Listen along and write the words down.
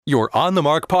Your On the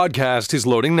Mark podcast is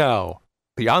loading now.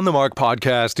 The On the Mark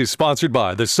podcast is sponsored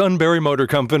by the Sunbury Motor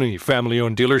Company,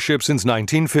 family-owned dealership since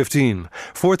 1915,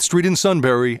 4th Street in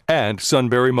Sunbury, and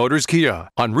Sunbury Motors Kia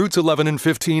on routes 11 and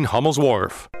 15 Hummel's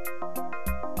Wharf.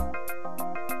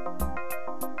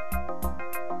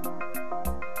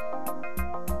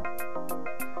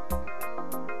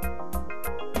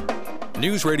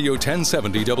 News Radio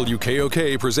 1070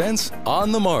 WKOK presents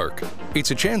On the Mark. It's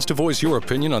a chance to voice your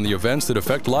opinion on the events that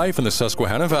affect life in the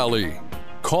Susquehanna Valley.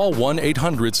 Call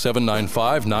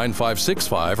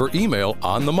 1-800-795-9565 or email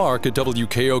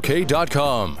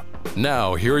onthemark@wkok.com.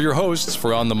 Now, here are your hosts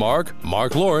for On the Mark,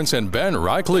 Mark Lawrence and Ben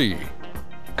Reichley.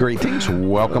 Greetings.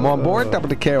 Welcome on board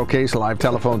WKOK's live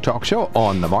telephone talk show,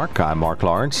 On the Mark. I'm Mark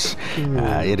Lawrence.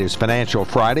 It is Financial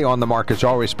Friday. On the Mark is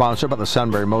always sponsored by the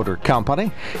Sunbury Motor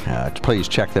Company. Please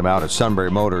check them out at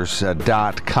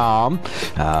sunburymotors.com.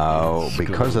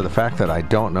 Because of the fact that I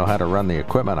don't know how to run the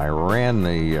equipment, I ran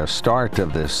the start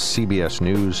of this CBS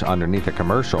News underneath a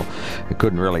commercial. I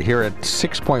couldn't really hear it.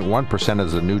 6.1%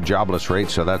 is the new jobless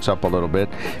rate, so that's up a little bit.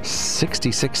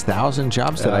 66,000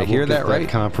 jobs. Did I hear that right?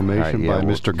 Confirmation by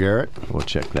Mr. Garrett. We'll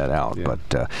check that out. Yeah.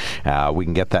 But we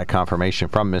can get that confirmation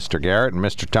from Mr. Garrett and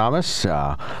Mr. Thomas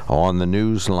on the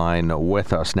news line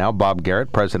with us now. Bob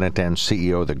Garrett, President and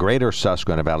CEO of the Greater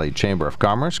Susquehanna Valley Chamber of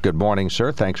Commerce. Good morning,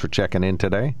 sir. Thanks for checking in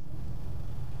today.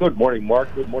 Good morning,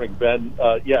 Mark. Good morning, Ben.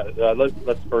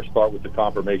 Let's first start with the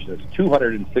confirmation. It's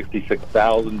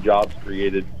 266,000 jobs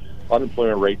created.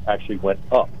 Unemployment rate actually went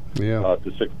up to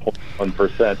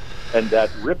 6.1%. And that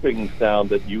ripping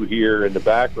sound that you hear in the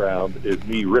background is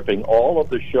me ripping all of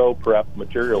the show prep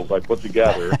materials I put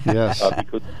together. Yes.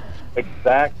 Because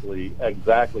exactly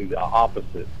the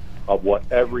opposite of what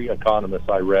every economist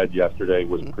I read yesterday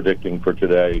was predicting for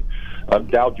today.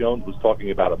 Dow Jones was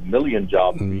talking about 1 million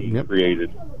jobs being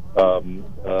created. And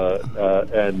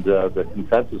the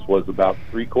consensus was about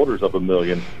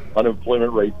 750,000.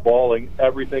 Unemployment rate falling.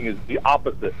 Everything is the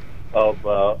opposite of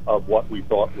what we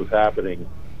thought was happening.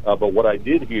 But what I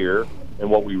did hear, and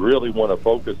what we really want to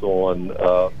focus on,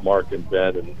 Mark and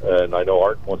Ben, and I know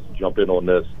Art wants to jump in on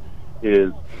this,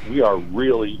 is we are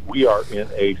in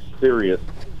a serious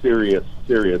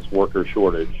worker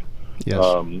shortage. Yes.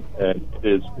 And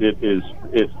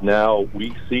it's now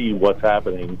we see what's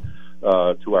happening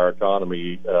to our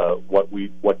economy.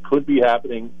 What could be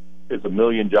happening is 1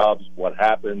 million jobs. What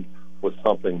happened was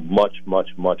something much less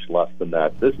than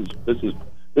that.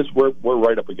 We're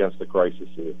right up against the crisis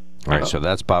here. All right, so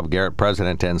that's Bob Garrett,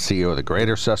 President and CEO of the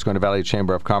Greater Susquehanna Valley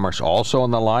Chamber of Commerce. Also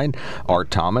on the line,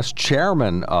 Art Thomas,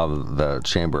 Chairman of the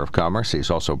Chamber of Commerce. He's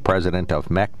also President of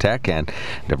MECTEC and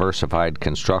Diversified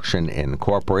Construction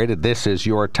Incorporated. This is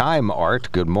your time,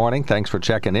 Art. Good morning. Thanks for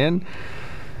checking in.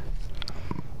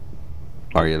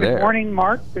 Are you there? Good morning,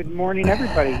 Mark. Good morning,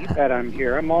 everybody. You bet I'm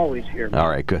here. I'm always here. All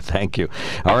right, good. Thank you.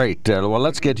 All right, well,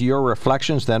 let's get to your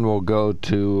reflections. Then we'll go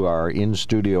to our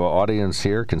in-studio audience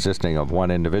here, consisting of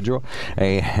one individual,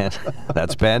 and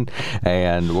that's Ben.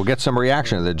 And we'll get some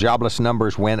reaction. The jobless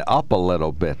numbers went up a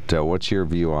little bit. What's your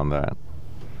view on that?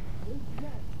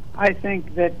 I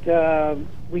think that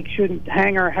we shouldn't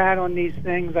hang our hat on these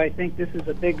things. I think this is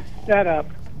a big setup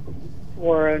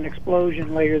for an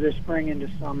explosion later this spring into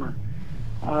summer.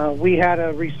 We had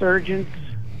a resurgence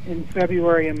in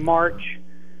February and March.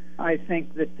 I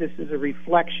think that this is a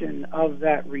reflection of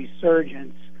that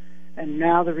resurgence. And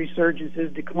now the resurgence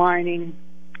is declining.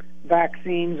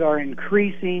 Vaccines are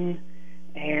increasing.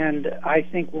 And I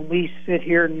think when we sit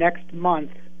here next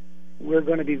month, we're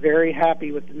going to be very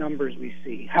happy with the numbers we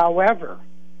see. However,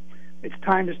 it's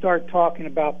time to start talking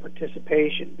about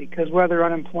participation, because whether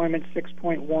unemployment's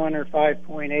 6.1 or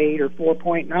 5.8 or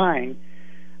 4.9,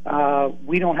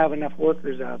 we don't have enough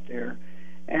workers out there.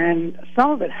 And some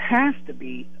of it has to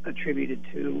be attributed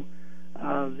to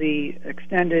the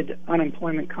extended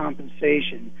unemployment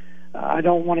compensation. I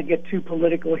don't want to get too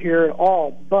political here at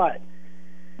all, but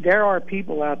there are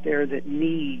people out there that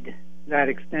need that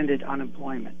extended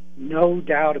unemployment, no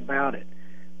doubt about it.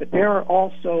 But there are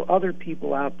also other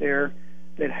people out there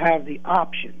that have the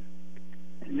option,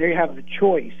 and they have the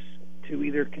choice to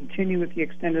either continue with the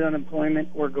extended unemployment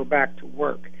or go back to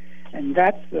work. And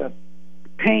that's the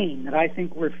pain that I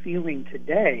think we're feeling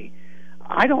today.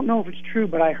 I don't know if it's true,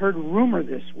 but I heard a rumor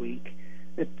this week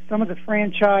that some of the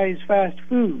franchise fast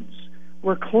foods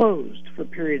were closed for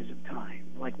periods of time,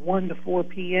 like 1 to 4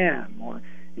 p.m. or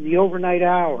in the overnight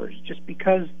hours, just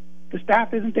because the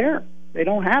staff isn't there. They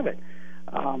don't have it.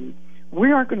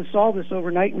 We aren't going to solve this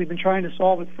overnight. We've been trying to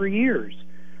solve it for years.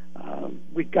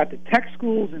 We've got the tech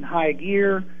schools in high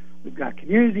gear. We've got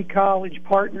community college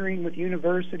partnering with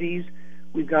universities.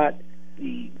 We've got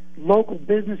the local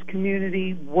business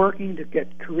community working to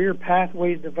get career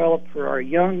pathways developed for our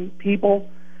young people.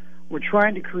 We're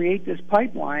trying to create this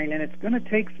pipeline, and it's going to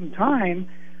take some time.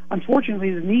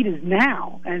 Unfortunately, the need is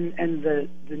now, and the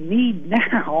need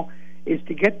now is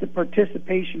to get the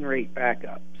participation rate back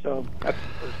up. So that's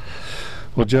the first.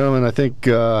 Well, gentlemen, I think,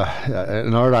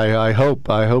 and Art, I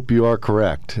hope you are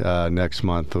correct. Next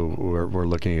month, we're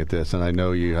looking at this, and I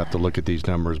know you have to look at these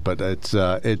numbers, but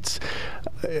it's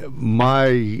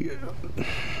my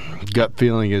gut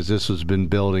feeling is this has been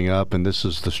building up, and this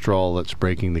is the straw that's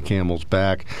breaking the camel's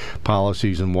back.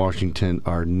 Policies in Washington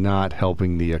are not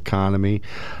helping the economy.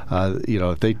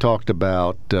 If they talked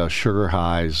about sugar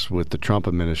highs with the Trump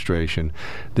administration,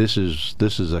 this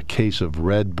is a case of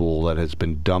Red Bull that has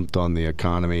been dumped on the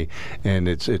economy, and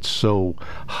it's so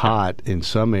hot in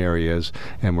some areas,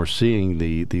 and we're seeing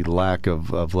the lack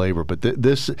of labor. But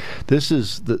this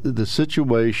is the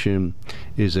situation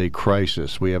is a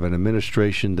crisis. We have an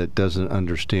administration that doesn't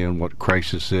understand what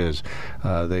crisis is.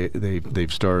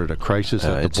 They've started a crisis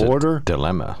at the border. It's a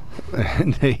dilemma.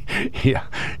 And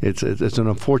it's an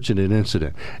unfortunate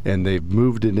incident, and they've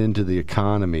moved it into the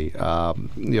economy.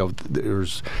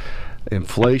 There's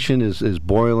inflation is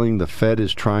boiling. The Fed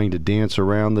is trying to dance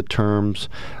around the terms.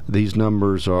 These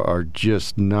numbers are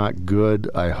just not good.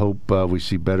 I hope we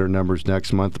see better numbers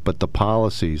next month. But the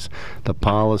policies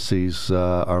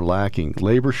are lacking.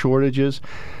 Labor shortages,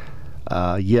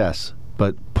 yes,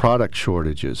 but product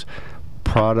shortages.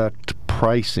 Product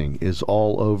pricing is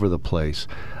all over the place.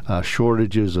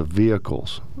 Shortages of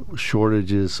vehicles,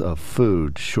 shortages of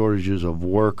food, shortages of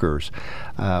workers.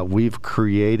 We've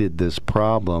created this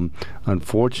problem.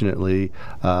 Unfortunately,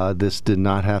 this did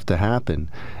not have to happen.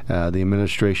 The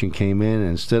administration came in, and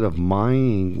instead of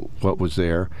mining what was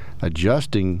there,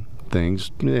 adjusting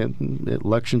things,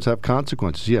 elections have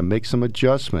consequences. Yeah, make some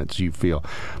adjustments, you feel.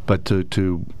 But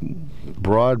to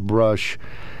broad brush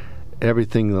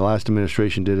everything the last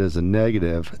administration did as a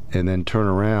negative and then turn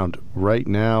around right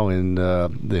now in the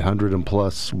 100 and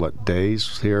plus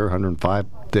days here, 105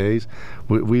 days,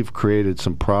 we've created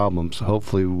some problems.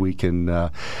 Hopefully we can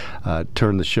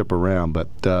turn the ship around. But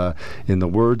in the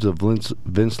words of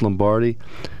Vince Lombardi,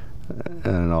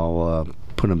 and I'll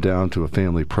put him down to a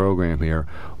family program here,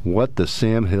 what the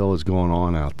Sam Hill is going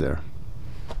on out there?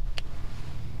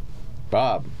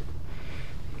 Bob.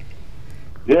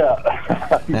 Yeah,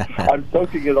 I'm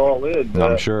soaking it all in.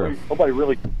 I'm sure. Nobody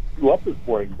really grew up this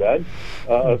morning, Ben.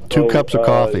 Two cups of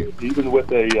coffee. Even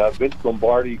with a Vince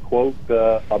Lombardi quote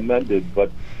amended. But,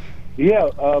 yeah,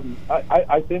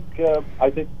 I think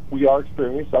we are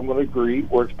experiencing, I'm going to agree,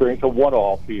 we're experiencing a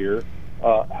one-off here.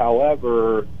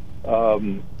 However,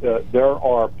 there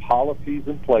are policies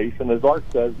in place, and as Art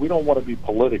says, we don't want to be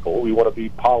political. We want to be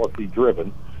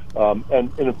policy-driven.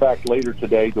 And in fact, later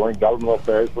today during Governmental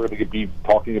Affairs, we're going to be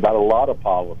talking about a lot of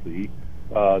policy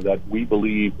that we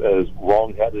believe is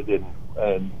wrong-headed,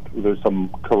 and there's some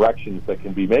corrections that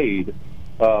can be made.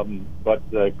 But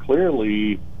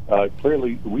clearly,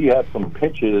 we have some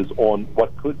pinches on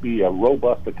what could be a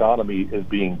robust economy is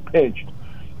being pinched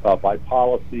by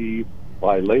policy,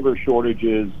 by labor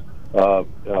shortages.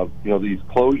 These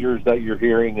closures that you're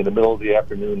hearing in the middle of the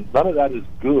afternoon. None of that is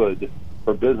good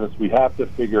for business. We have to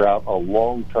figure out a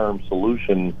long-term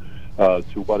solution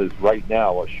to what is right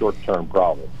now a short-term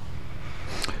problem.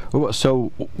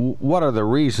 So what are the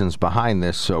reasons behind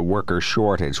this worker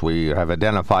shortage? We have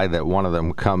identified that one of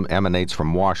them emanates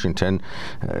from Washington.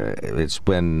 It's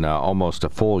been almost a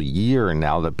full year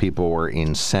now that people were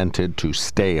incented to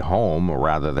stay home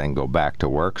rather than go back to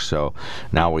work. So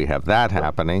now we have that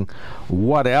happening.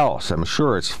 What else? I'm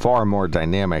sure it's far more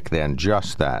dynamic than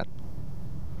just that.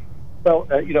 Well,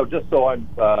 just so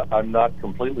I'm not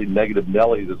completely negative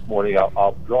Nelly this morning,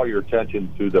 I'll draw your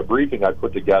attention to the briefing I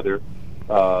put together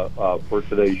for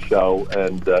today's show,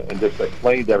 and just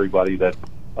explain to everybody that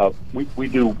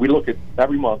we look at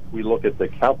every month. We look at the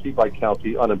county by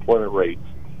county unemployment rates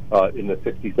in the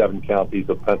 67 counties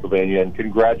of Pennsylvania, and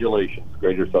congratulations,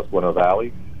 Greater Susquehanna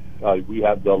Valley. We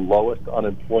have the lowest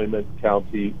unemployment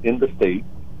county in the state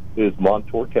is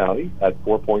Montour County at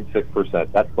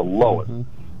 4.6%. That's the lowest.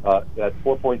 Mm-hmm. At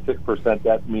 4.6%,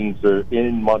 that means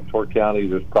in Montour County,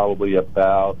 there's probably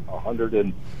about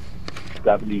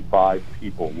 175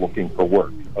 people looking for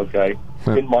work, okay?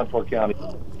 In Montour County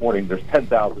this morning, there's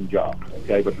 10,000 jobs,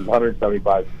 okay? But there's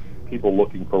 175 people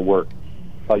looking for work.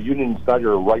 Union and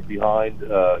Snyder are right behind.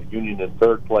 Union in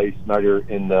third place, Snyder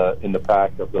in the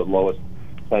pack of the lowest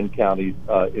 10 counties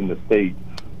in the state.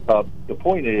 The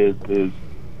point is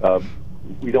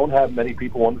we don't have many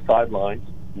people on the sidelines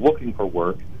looking for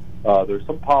work. There's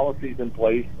some policies in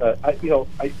place.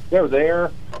 They're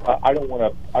there. I don't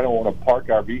want to park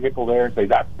our vehicle there and say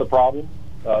that's the problem,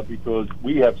 because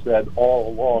we have said all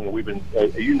along, and we've been,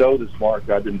 this, Mark.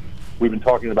 We've been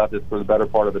talking about this for the better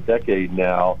part of a decade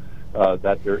now.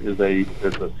 That there's a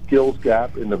skills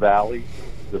gap in the Valley.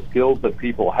 The skills that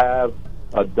people have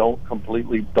don't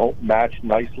match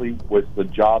nicely with the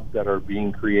jobs that are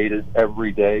being created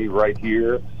every day right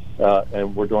here,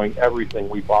 and we're doing everything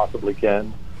we possibly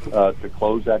can to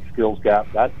close that skills gap.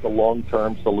 That's the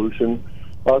long-term solution.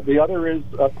 The other is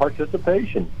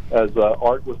participation. As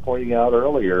Art was pointing out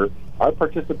earlier, our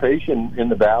participation in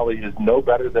the Valley is no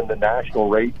better than the national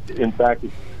rate. In fact,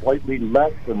 it's slightly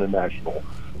less than the national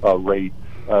rate.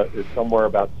 It's somewhere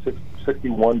about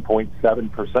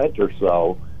 61.7% or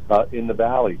so in the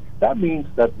Valley. That means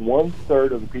that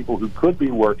 1/3 of the people who could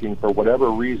be working for whatever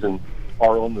reason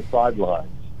are on the sidelines.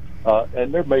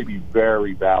 And there may be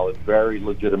very valid, very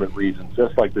legitimate reasons,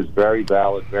 just like there's very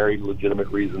valid, very legitimate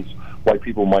reasons why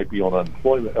people might be on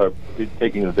unemployment,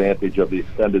 taking advantage of the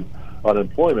extended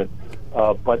unemployment.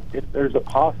 But if there's a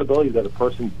possibility that a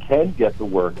person can get to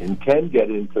work and can get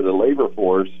into the labor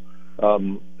force,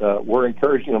 we're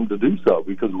encouraging them to do so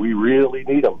because we really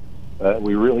need them.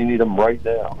 We really need them right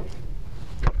now.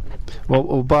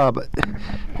 Well, Bob,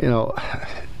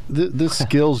 this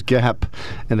skills gap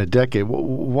in a decade.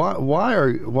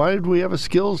 Why did we have a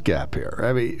skills gap here?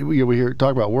 I mean, we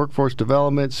talk about workforce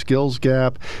development, skills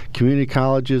gap. Community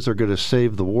colleges are going to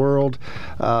save the world.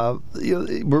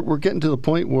 We're getting to the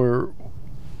point where,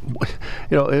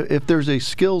 if there's a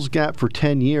skills gap for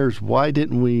 10 years, why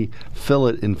didn't we fill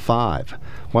it in 5?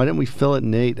 Why didn't we fill it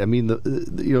in 8? I mean,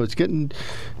 it's getting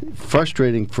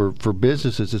frustrating for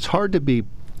businesses. It's hard to be.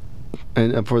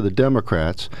 And for the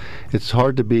Democrats, it's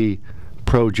hard to be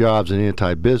pro-jobs and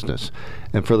anti-business.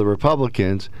 And for the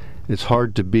Republicans, it's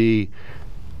hard to be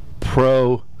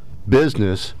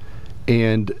pro-business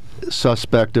and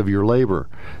suspect of your labor.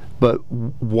 But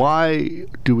why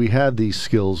do we have these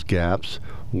skills gaps?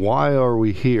 Why are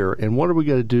we here? And what are we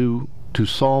going to do to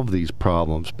solve these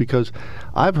problems? Because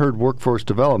I've heard workforce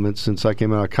development since I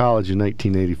came out of college in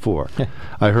 1984.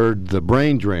 I heard the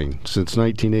brain drain since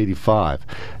 1985.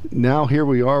 Now here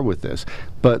we are with this.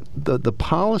 But the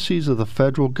policies of the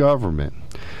federal government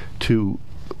to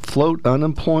float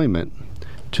unemployment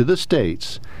to the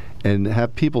states and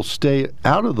have people stay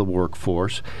out of the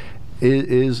workforce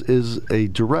is a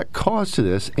direct cause to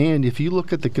this. And if you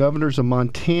look at the governors of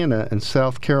Montana and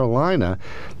South Carolina,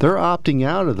 they're opting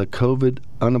out of the COVID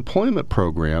unemployment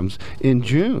programs in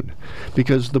June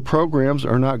because the programs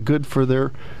are not good for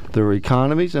their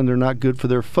economies and they're not good for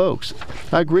their folks.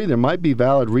 I agree there might be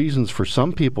valid reasons for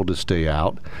some people to stay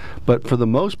out, but for the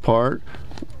most part,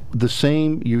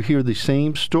 you hear the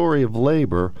same story of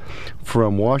labor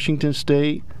from Washington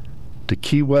State to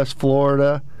Key West,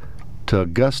 Florida, to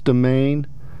Augusta, Maine,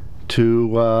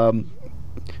 to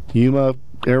Yuma,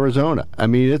 Arizona. I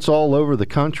mean, it's all over the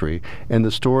country, and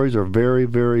the stories are very,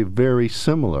 very, very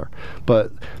similar.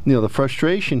 But, the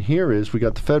frustration here is we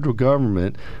got the federal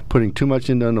government putting too much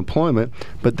into unemployment,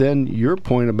 but then your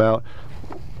point about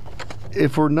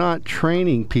if we're not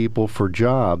training people for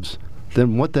jobs,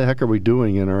 then what the heck are we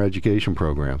doing in our education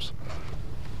programs?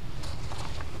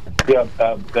 Yeah,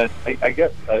 I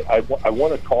guess I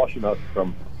want to caution us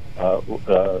from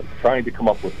trying to come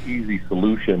up with easy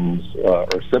solutions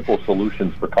or simple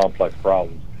solutions for complex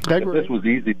problems. If this was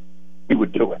easy, we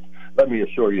would do it. Let me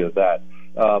assure you of that.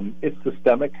 It's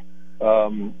systemic.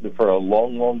 For a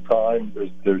long, long time,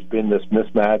 there's been this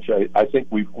mismatch. I think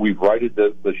we've righted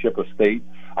the ship of state.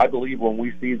 I believe when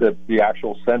we see the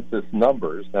actual census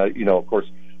numbers, of course,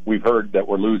 we've heard that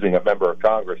we're losing a member of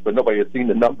Congress, but nobody has seen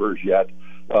the numbers yet.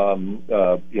 On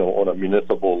a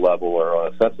municipal level or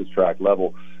on a census tract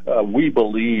level, we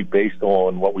believe, based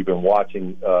on what we've been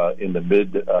watching in the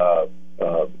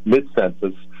mid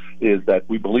census, is that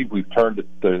we believe we've turned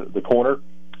the corner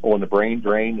on the brain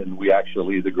drain, and we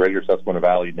actually, the greater Susquehanna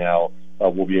Valley now,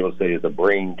 we'll be able to say is a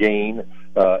brain gain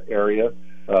area.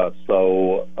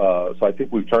 So I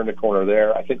think we've turned the corner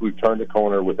there. I think we've turned the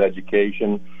corner with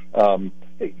education.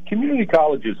 Community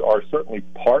colleges are certainly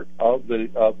part of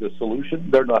the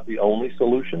solution. They're not the only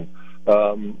solution,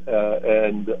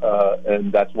 and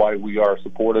that's why we are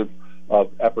supportive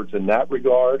of efforts in that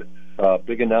regard.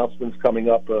 Big announcements coming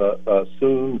up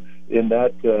soon in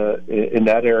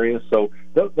that area. So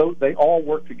they all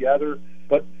work together.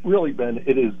 But really, Ben,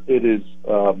 it is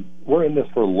we're in this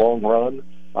for a long run.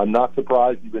 I'm not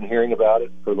surprised you've been hearing about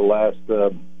it for the last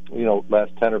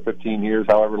 10 or 15 years,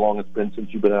 however long it's been since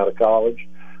you've been out of college.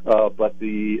 But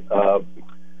the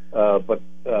But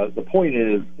the point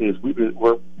is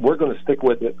we're going to stick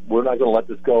with it. We're not going to let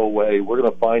this go away. We're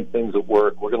going to find things that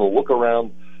work. We're going to look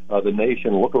around the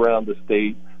nation, look around the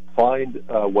state, find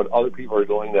what other people are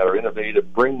doing that are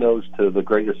innovative, bring those to the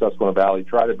greater Susquehanna Valley,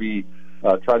 try to be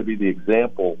the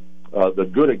example, the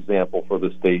good example for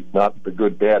the state, not the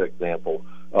good bad example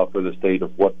for the state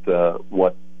of what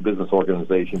business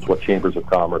organizations, what chambers of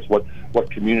commerce,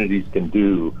 what communities can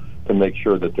do to make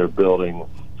sure that they're building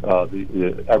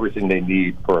everything they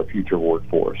need for a future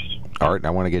workforce. Art,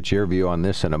 I want to get your view on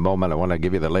this in a moment. I want to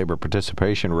give you the labor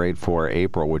participation rate for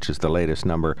April, which is the latest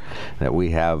number that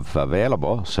we have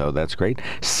available, so that's great.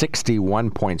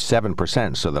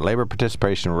 61.7%. So the labor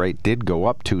participation rate did go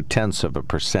up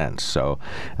 0.2%. So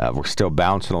we're still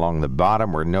bouncing along the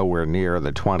bottom. We're nowhere near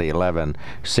the 2011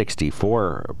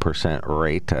 64%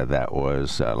 rate that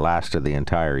was last of the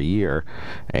entire year,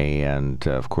 and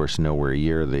of course nowhere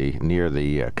near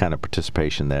the kind of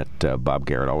participation that Bob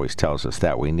Garrett always tells us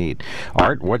that we need.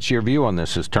 Art, what's your view on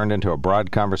this? It's turned into a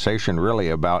broad conversation really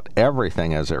about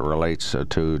everything as it relates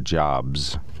to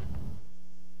jobs.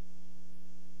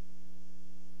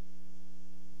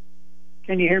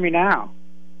 Can you hear me now?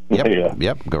 Yep, Yeah.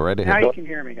 Yep, go right ahead. Now you can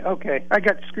hear me. Okay. I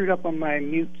got screwed up on my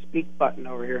mute speak button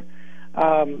over here.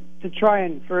 To try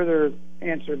and further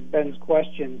answer Ben's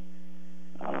question,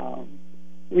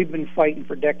 we've been fighting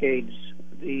for decades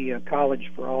the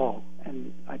college for all,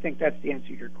 and I think that's the answer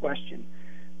to your question.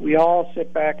 We all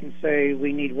sit back and say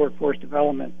we need workforce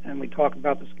development, and we talk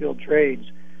about the skilled trades,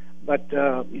 but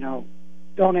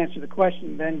don't answer the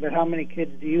question, Ben, but how many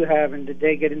kids do you have, and did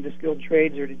they get into skilled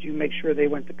trades, or did you make sure they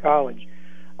went to college?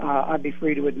 I'd be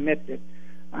free to admit that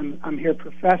I'm here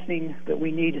professing that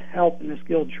we need help in the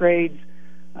skilled trades.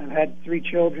 I've had 3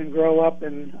 children grow up,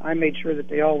 and I made sure that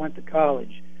they all went to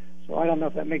college. So I don't know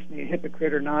if that makes me a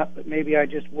hypocrite or not, but maybe I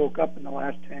just woke up in the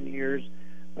last 10 years.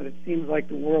 But it seems like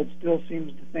the world still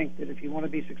seems to think that if you want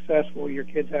to be successful, your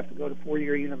kids have to go to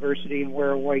 4-year university and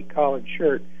wear a white collared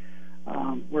shirt.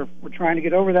 We're trying to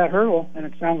get over that hurdle, and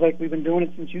it sounds like we've been doing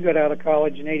it since you got out of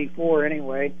college in '84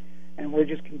 anyway, and we're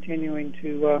just continuing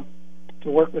to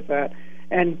work with that.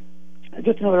 And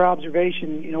just another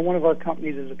observation, one of our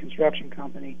companies is a construction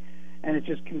company, and it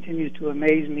just continues to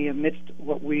amaze me amidst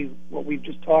what we've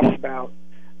just talked about.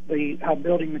 How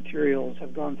building materials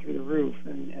have gone through the roof,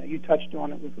 and you touched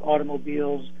on it with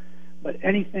automobiles, but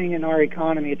anything in our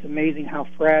economy, it's amazing how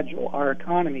fragile our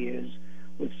economy is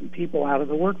with some people out of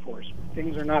the workforce.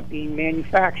 Things are not being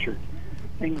manufactured.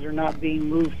 Things are not being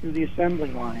moved through the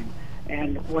assembly line.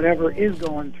 And whatever is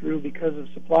going through, because of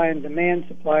supply and demand,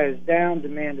 supply is down,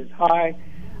 demand is high.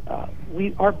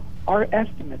 Our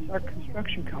estimates, our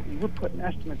construction company, we're putting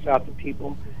estimates out to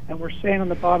people, and we're saying on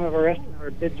the bottom of our estimate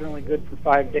our bids are only good for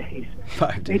 5 days.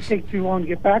 5 days. They take too long to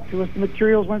get back to us. The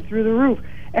materials went through the roof,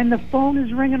 and the phone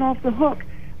is ringing off the hook.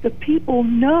 The people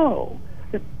know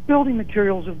that building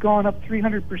materials have gone up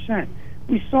 300%.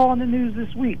 We saw in the news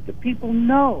this week that people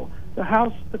know the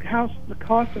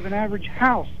cost of an average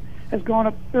house has gone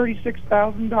up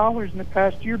 $36,000 in the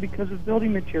past year because of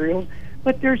building materials.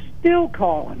 But they're still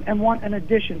calling and want an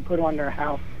addition put on their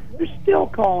house. They're still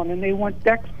calling and they want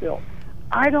decks built.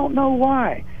 I don't know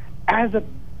why. As a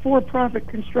for-profit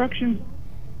construction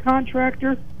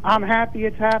contractor, I'm happy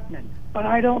it's happening, but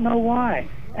I don't know why.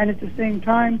 And at the same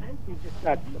time, you've just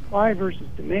got supply versus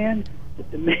demand. The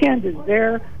demand is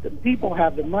there. The people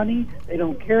have the money. They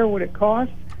don't care what it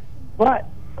costs, but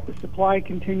the supply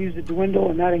continues to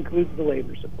dwindle, and that includes the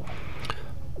labor supply.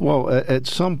 Well, at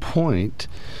some point,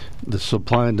 the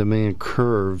supply and demand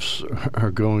curves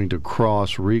are going to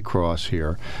recross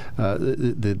here.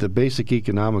 The basic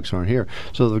economics aren't here.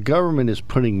 So the government is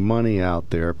putting money out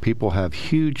there. People have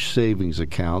huge savings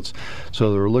accounts,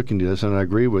 so they're looking to this. And I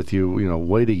agree with you.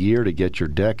 Wait a year to get your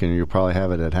deck, and you'll probably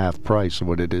have it at half price of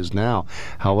what it is now.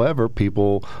 However,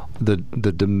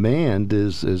 the demand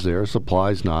is there.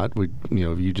 Supply's not.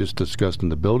 You just discussed in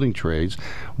the building trades.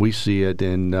 We see it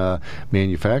in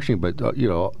manufacturing, but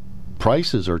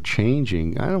prices are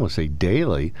changing. I don't want to say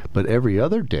daily, but every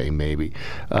other day maybe.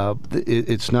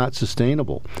 It's not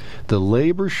sustainable. The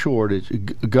labor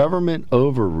shortage, government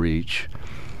overreach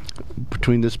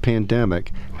between this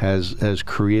pandemic has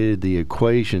created the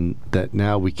equation that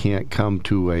now we can't come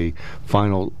to a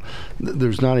final.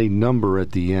 There's not a number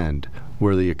at the end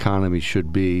where the economy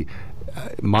should be.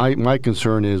 My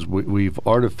concern is we've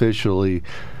artificially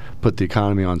put the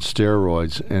economy on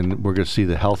steroids, and we're going to see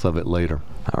the health of it later.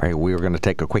 All right, we are going to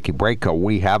take a quickie break.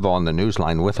 We have on the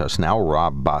newsline with us now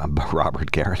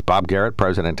Bob Garrett,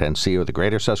 President and CEO of the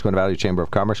Greater Susquehanna Valley Chamber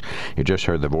of Commerce. You just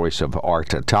heard the voice of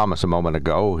Art Thomas a moment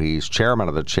ago. He's chairman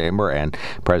of the chamber and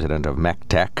president of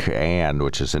MECTEC,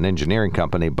 which is an engineering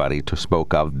company, but he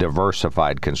spoke of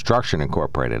Diversified Construction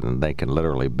Incorporated, and they can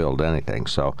literally build anything.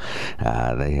 So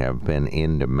they have been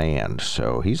in demand.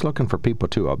 So he's looking for people,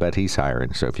 too. I'll bet he's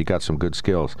hiring. So if you got some good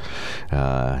skills,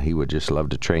 he would just love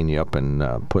to train you up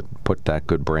and put that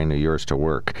good brain of yours to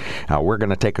work. We're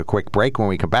going to take a quick break. When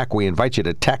we come back, we invite you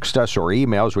to text us or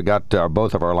emails. We got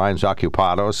both of our lines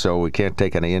occupados, so we can't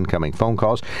take any incoming phone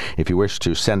calls. If you wish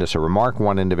to send us a remark,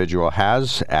 one individual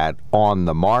has at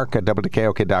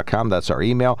onthemark@wkok.com. That's our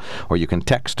email. Or you can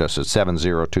text us at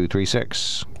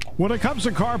 70236. When it comes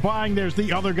to car buying, there's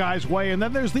the other guy's way, and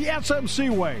then there's the SMC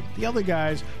way. The other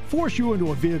guys force you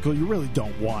into a vehicle you really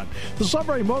don't want. The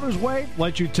Sunbury Motors way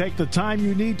lets you take the time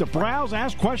you need to browse,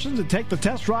 ask questions, and take the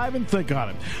test drive and think on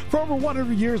it. For over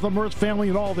 100 years, the Mertz family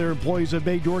and all their employees have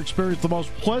made your experience the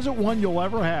most pleasant one you'll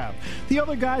ever have. The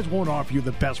other guys won't offer you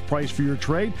the best price for your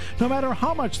trade, no matter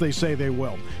how much they say they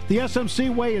will. The SMC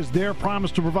way is their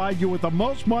promise to provide you with the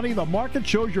most money the market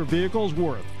shows your vehicle is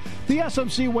worth. The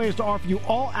SMC way is to offer you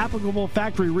all applicable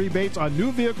factory rebates on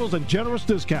new vehicles and generous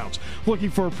discounts. Looking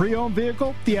for a pre-owned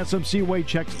vehicle? The SMC way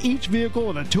checks each vehicle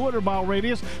in a 200-mile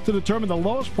radius to determine the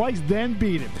lowest price, then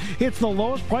beat it. It's the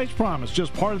lowest price promise,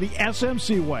 just part of the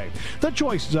SMC way. The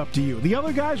choice is up to you, the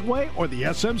other guy's way or the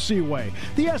SMC way.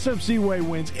 The SMC way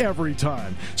wins every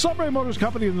time. Sunbury Motors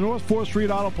Company in the North 4th Street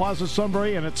Auto Plaza,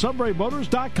 Sunbury, and at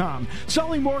sunburymotors.com.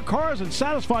 Selling more cars and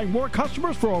satisfying more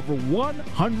customers for over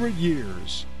 100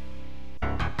 years.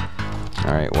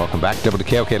 All right, welcome back to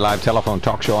WKOK Live Telephone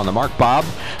Talk Show on the Mark. Bob,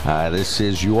 this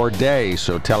is your day,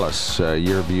 so tell us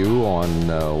your view on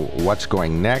what's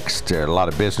going next. A lot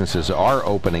of businesses are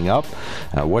opening up.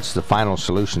 What's the final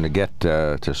solution to get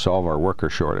to solve our worker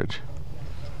shortage?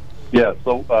 Yeah,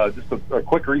 so just a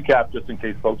quick recap, just in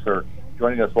case folks are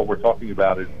joining us. What we're talking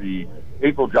about is the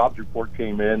April jobs report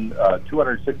came in,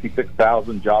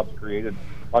 266,000 jobs created.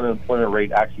 Unemployment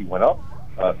rate actually went up.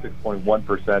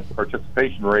 6.1%.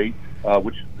 Participation rate,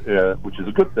 which is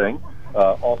a good thing,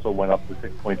 also went up to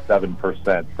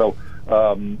 6.7%. So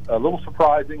a little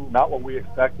surprising, not what we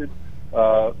expected.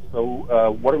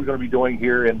 So what are we going to be doing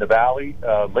here in the Valley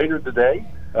later today?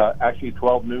 Actually,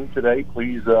 12 noon today.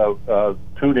 Please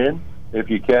tune in, if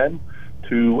you can,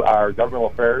 to our governmental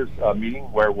affairs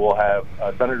meeting where we'll have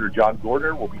Senator John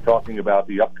Gordner. We'll be talking about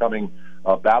the upcoming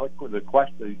ballot,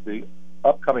 the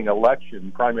upcoming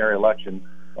election, primary election,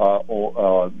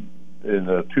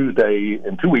 in Tuesday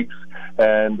in 2 weeks,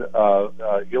 and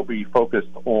he'll be focused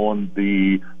on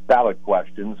the ballot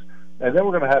questions. And then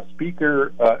we're going to have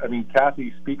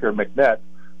Kathy Speaker McNett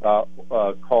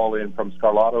call in from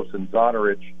Scarlatos and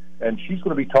Zonderich, and she's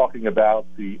going to be talking about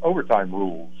the overtime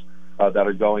rules that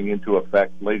are going into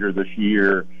effect later this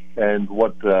year, and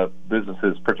what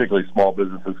businesses, particularly small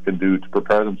businesses, can do to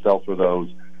prepare themselves for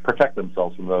those, protect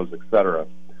themselves from those, etc.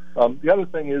 The other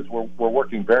thing is we're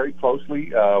working very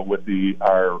closely with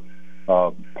our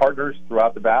partners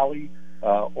throughout the Valley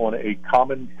on a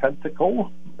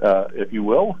commonsensical, if you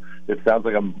will. It sounds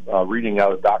like I'm reading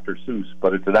out of Dr. Seuss,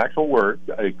 but it's an actual word,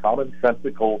 a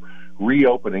commonsensical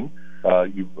reopening.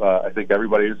 I think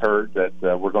everybody has heard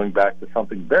that we're going back to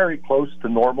something very close to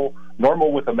normal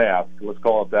with a mask, let's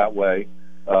call it that way.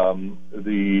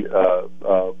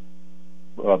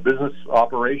 Business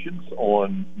operations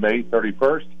on May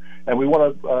 31st, and we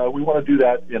want to do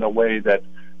that in a way that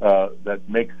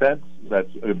makes sense, that's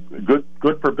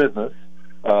good for business,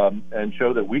 and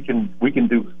show that we can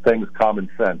do things common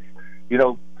sense.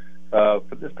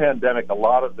 For this pandemic, a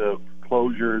lot of the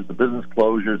closures, the business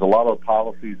closures, a lot of the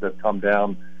policies that come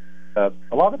down, a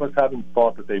lot of us haven't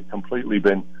thought that they've completely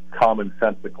been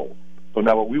commonsensical. So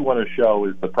now what we want to show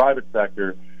is the private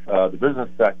sector, the business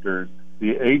sectors,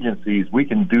 the agencies, we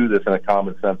can do this in a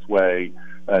common sense way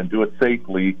and do it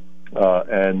safely.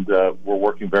 And we're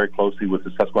working very closely with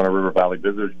the Susquehanna River Valley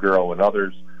Visitors Bureau and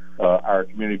others. Our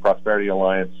Community Prosperity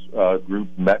Alliance group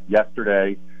met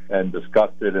yesterday and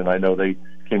discussed it, and I know they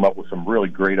came up with some really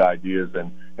great ideas.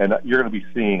 And you're going to be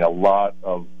seeing a lot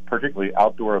of particularly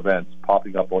outdoor events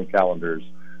popping up on calendars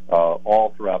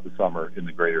all throughout the summer in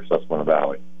the greater Susquehanna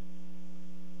Valley.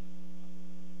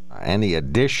 Any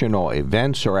additional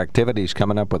events or activities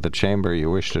coming up with the Chamber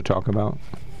you wish to talk about?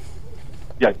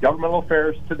 Yeah, governmental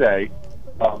affairs today,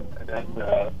 and then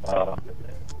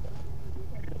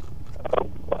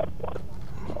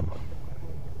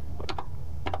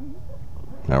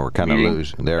now we're kind of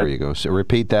losing. There you go. So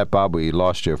repeat that, Bob. We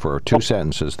lost you for two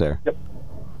sentences there. Yep.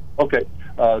 Okay.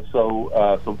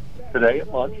 So today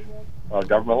at lunch,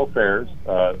 Governmental Affairs,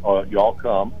 y'all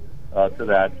come to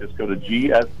that. Just go to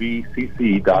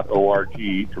gsbcc.org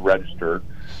to register.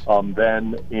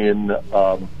 Then in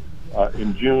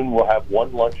June, we'll have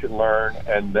one lunch and learn,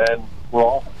 and then we're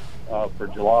off for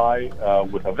July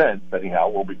with events. Anyhow,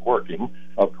 we'll be working,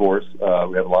 of course. We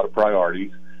have a lot of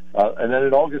priorities. And then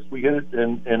in August, we hit it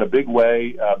in a big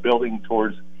way, building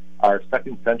towards our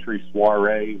Second Century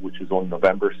Soiree, which is on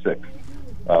November 6th.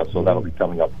 So that'll be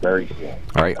coming up very soon.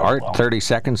 All right, Art, 30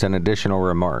 seconds, an additional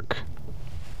remark.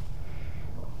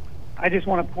 I just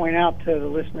want to point out to the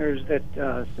listeners that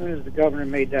as soon as the governor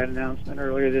made that announcement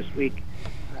earlier this week,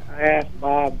 I asked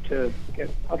Bob to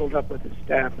get huddled up with his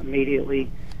staff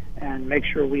immediately and make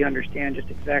sure we understand just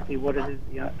exactly what it is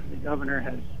the governor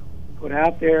has put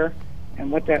out there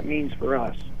and what that means for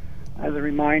us. As a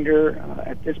reminder,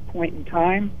 at this point in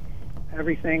time,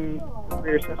 everything the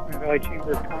Greater Susquehanna Valley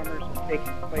Chamber of Commerce is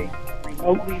taking place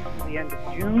remotely through the end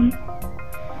of June.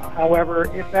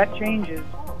 However, if that changes,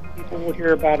 people will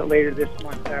hear about it later this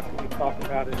month after we talk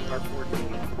about it in our board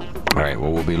meeting. All right,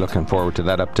 well, we'll be looking forward to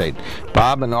that update.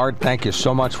 Bob and Art, thank you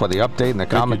so much for the update and the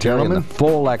commentary and the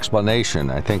full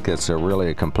explanation. I think it's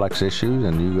really a complex issue,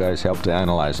 and you guys helped to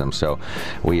analyze them, so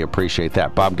we appreciate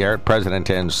that. Bob Garrett, President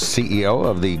and CEO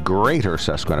of the Greater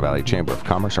Susquehanna Valley Chamber of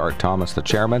Commerce. Art Thomas, the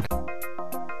Chairman.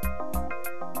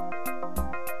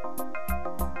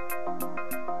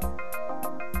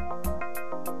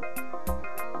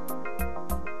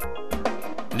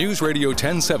 News Radio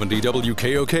 1070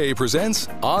 WKOK presents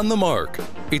On the Mark.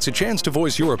 It's a chance to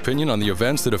voice your opinion on the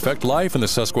events that affect life in the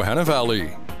Susquehanna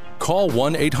Valley. Call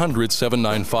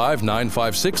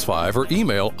 1-800-795-9565 or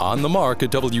email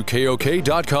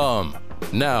onthemark@wkok.com.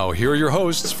 Now, here are your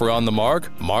hosts for On the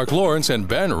Mark, Mark Lawrence and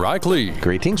Ben Reichley.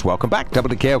 Greetings. Welcome back.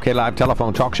 WKOK Live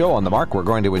Telephone Talk Show On the Mark. We're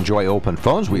going to enjoy open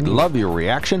phones. We'd love your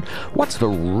reaction. What's the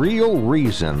real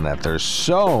reason that there's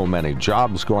so many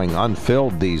jobs going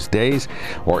unfilled these days?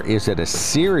 Or is it a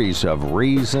series of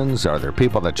reasons? Are there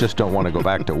people that just don't want to go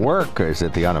back to work? Is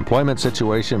it the unemployment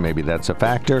situation? Maybe that's a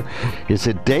factor. Is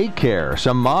it daycare?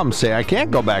 Some moms say, I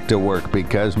can't go back to work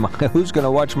because who's going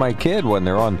to watch my kid when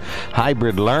they're on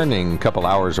hybrid learning? Couple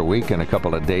hours a week and a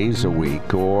couple of days a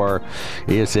week? Or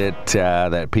is it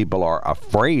that people are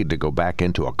afraid to go back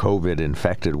into a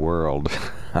COVID-infected world?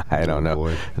 I don't know.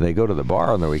 Boy. They go to the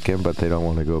bar on the weekend, but they don't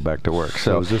want to go back to work.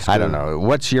 So I don't know.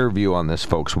 What's your view on this,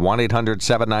 folks?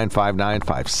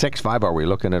 1-800-795-9565. Are we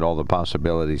looking at all the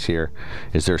possibilities here?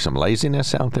 Is there some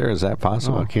laziness out there? Is that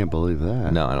possible? Oh, I can't believe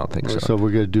that. No, I don't think so. So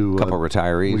we're going to do a couple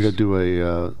retirees. We're going to do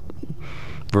a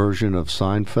version of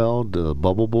Seinfeld,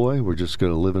 Bubble Boy. We're just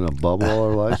going to live in a bubble all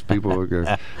our lives. People are going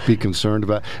to be concerned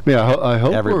about. I mean, I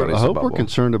hope we're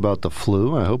concerned about the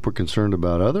flu. I hope we're concerned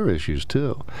about other issues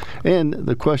too. And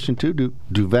the question too: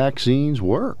 do vaccines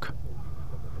work?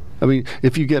 I mean,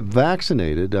 if you get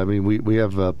vaccinated, I mean, we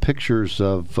have pictures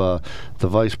of the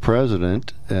vice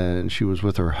president, and she was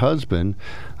with her husband.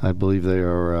 I believe they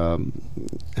are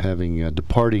having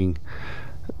departing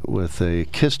with a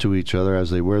kiss to each other as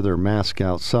they wear their mask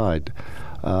outside.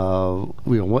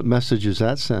 What message is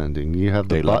that sending? You have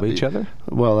they love each other?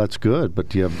 Well, that's good,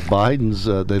 but you have Biden's.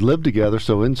 They live together,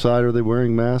 so inside are they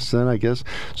wearing masks then, I guess?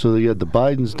 So you had the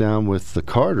Bidens down with the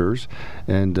Carters,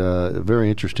 and a very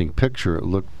interesting picture. It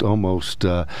looked almost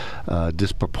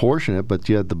disproportionate, but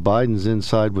you had the Bidens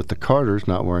inside with the Carters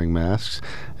not wearing masks,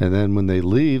 and then when they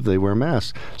leave, they wear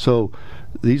masks. So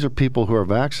these are people who are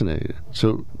vaccinated.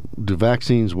 So do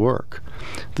vaccines work?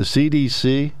 The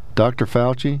CDC, Dr.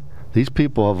 Fauci, these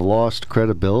people have lost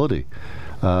credibility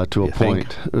to a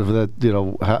point that, you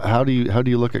know, how do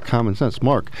you look at common sense?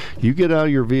 Mark, you get out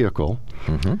of your vehicle,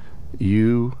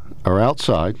 you are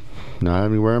outside, not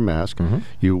having to wear a mask.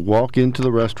 You walk into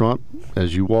the restaurant.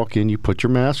 As you walk in, you put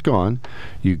your mask on.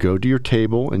 You go to your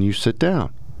table and you sit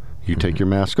down. You take your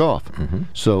mask off.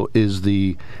 So is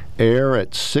the air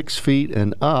at 6 feet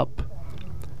and up,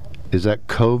 is that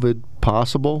COVID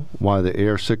possible? Why the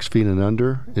air 6 feet and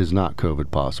under is not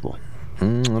COVID possible?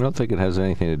 I don't think it has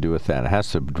anything to do with that. It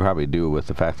has to probably do with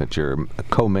the fact that you're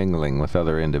commingling with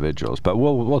other individuals. But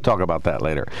we'll talk about that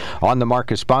later. On the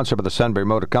Mark is sponsored by the Sunbury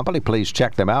Motor Company. Please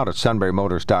check them out at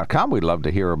sunburymotors.com. We'd love to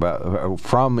hear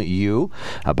from you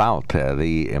about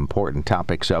the important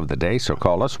topics of the day. So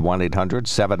call us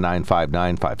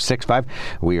 1-800-795-9565.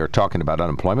 We are talking about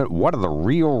unemployment. What are the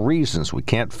real reasons we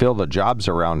can't fill the jobs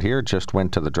around here? Just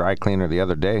went to the dry cleaner the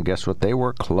other day, and guess what? They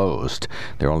were closed.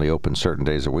 They're only open certain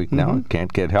days a week now.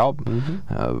 can't get help.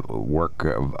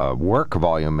 Work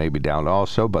volume may be down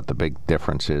also, but the big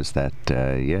difference is that,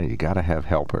 you got to have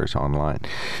helpers online.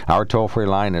 Our toll-free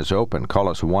line is open. Call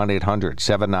us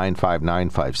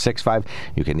 1-800-795-9565.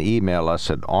 You can email us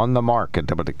at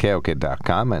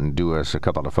onthemark@wkok.com, and do as a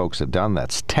couple of folks have done.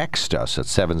 That's text us at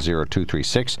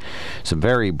 70236. Some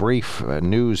very brief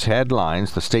news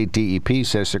headlines. The state DEP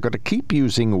says they're going to keep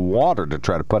using water to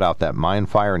try to put out that mine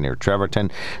fire near Trevorton.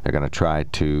 They're going to try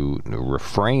to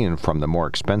refrain from the more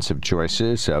expensive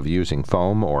choices of using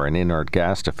foam or an inert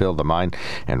gas to fill the mine,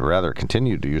 and rather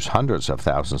continue to use hundreds of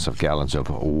thousands of gallons of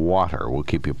water. We'll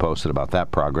keep you posted about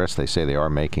that progress. They say they are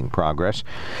making progress.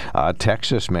 A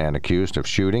Texas man accused of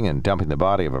shooting and dumping the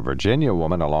body of a Virginia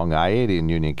woman along I-80 in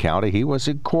Union County. He was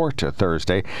in court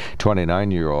Thursday.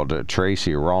 29-year-old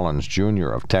Tracy Rollins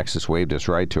Jr. of Texas waived his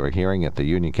right to a hearing at the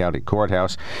Union County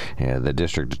Courthouse. The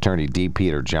district attorney, D.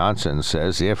 Peter Johnson,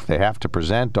 says if they have to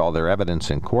present all their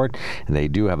evidence in court, they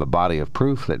do have a body of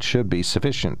proof that should be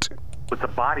sufficient. With the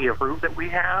body of proof that we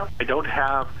have, I don't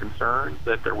have concerns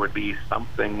that there would be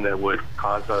something that would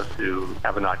cause us to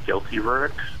have a not guilty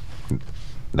verdict.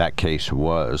 That case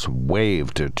was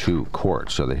waived to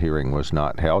court, so the hearing was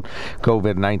not held.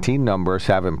 COVID-19 numbers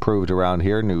have improved around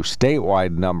here. New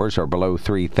statewide numbers are below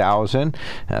 3,000.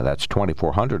 That's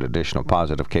 2,400 additional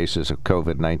positive cases of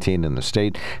COVID-19 in the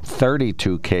state.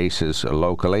 32 cases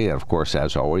locally. And of course,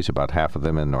 as always, about half of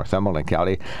them in Northumberland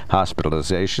County.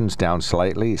 Hospitalizations down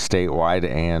slightly statewide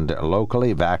and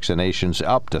locally. Vaccinations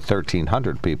up to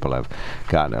 1,300 people have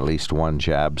gotten at least one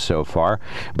jab so far.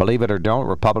 Believe it or don't,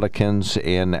 Republicans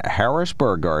in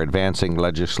Harrisburg are advancing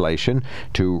legislation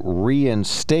to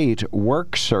reinstate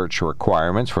work search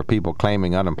requirements for people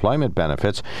claiming unemployment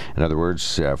benefits. In other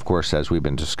words, of course, as we've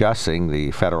been discussing, the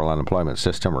federal unemployment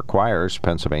system requires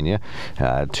Pennsylvania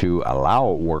to allow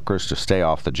workers to stay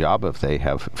off the job if they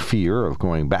have fear of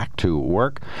going back to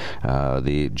work.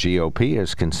 The GOP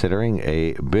is considering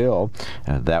a bill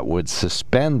that would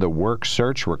suspend the work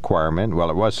search requirement.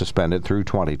 Well, it was suspended through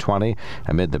 2020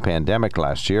 amid the pandemic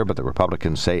last year, but the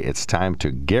Republicans say it's time to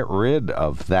get rid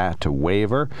of that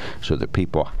waiver so that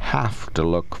people have to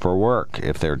look for work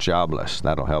if they're jobless.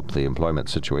 That'll help the employment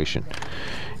situation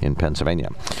in Pennsylvania.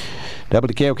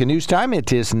 WKOK News Time.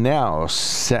 It is now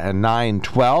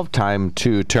 9:12. Time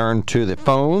to turn to the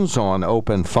phones on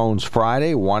Open Phones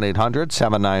Friday.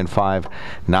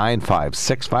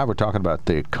 1-800-795-9565. We're talking about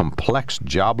the complex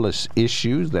jobless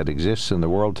issues that exist in the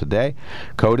world today.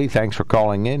 Cody, thanks for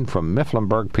calling in from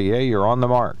Mifflinburg, PA. You're on the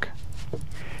mark.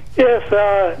 Yes,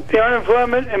 the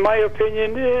unemployment, in my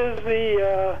opinion, is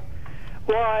the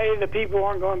why the people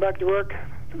aren't going back to work,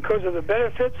 because of the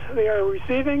benefits they are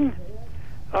receiving.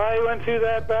 I went through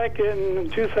that back in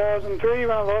 2003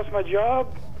 when I lost my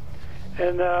job,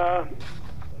 and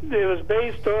it was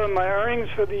based on my earnings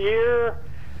for the year,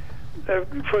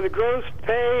 for the gross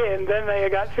pay, and then I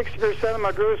got 60% of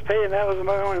my gross pay, and that was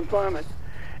my unemployment.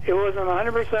 It wasn't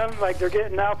 100% like they're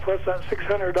getting now, plus that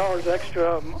 $600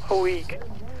 extra a week.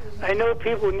 I know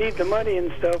people need the money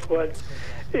and stuff, but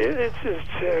it's just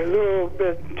a little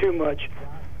bit too much.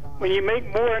 When you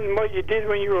make more than what you did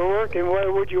when you were working, why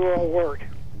would you all work?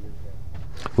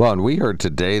 Well, and we heard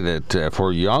today that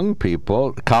for young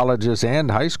people, colleges and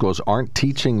high schools aren't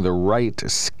teaching the right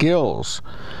skills.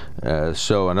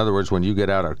 So, in other words, when you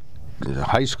get out of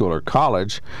high school or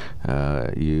college,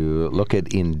 you look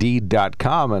at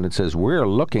Indeed.com and it says, we're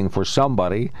looking for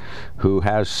somebody who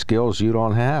has skills you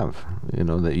don't have,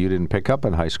 that you didn't pick up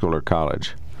in high school or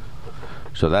college.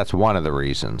 So that's one of the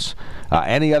reasons.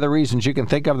 Any other reasons you can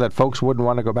think of that folks wouldn't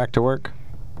want to go back to work?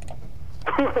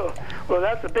 Well,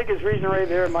 that's the biggest reason right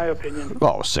there, in my opinion.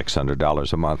 Oh,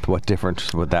 $600 a month. What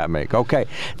difference would that make? Okay.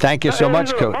 Thank you so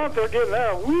much, Coach. A month, they're getting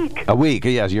that a week. A week.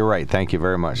 Yes, you're right. Thank you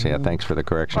very much. Yeah, thanks for the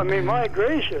correction. I mean, my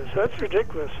gracious, that's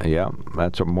ridiculous. Yeah,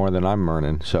 that's more than I'm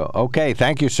earning. So, okay.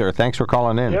 Thank you, sir. Thanks for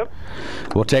calling in. Yep.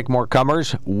 We'll take more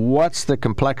comers. What's the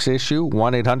complex issue?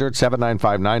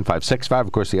 1-800-795-9565.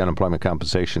 Of course, the unemployment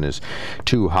compensation is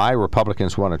too high.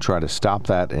 Republicans want to try to stop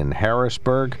that in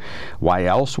Harrisburg. Why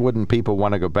else wouldn't people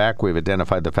want to go back? We've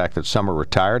identified the fact that some are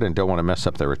retired and don't want to mess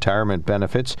up their retirement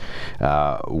benefits.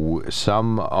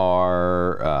 Some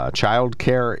are child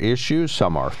care issues.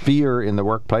 Some are fear in the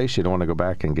workplace. You don't want to go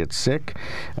back and get sick.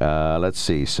 Let's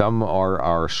see. Some are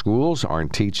our schools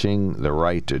aren't teaching the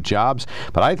right jobs.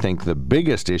 But I think the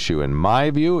biggest issue, in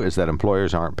my view, is that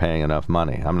employers aren't paying enough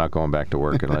money. I'm not going back to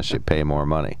work unless you pay more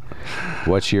money.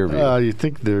 What's your view? You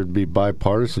think there'd be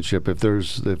bipartisanship if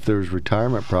there's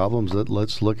retirement problems?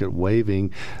 Let's look at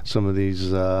waiving some some of these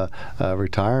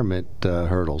retirement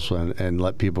hurdles and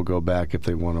let people go back if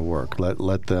they want to work.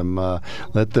 Let them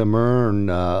earn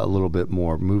a little bit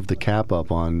more. Move the cap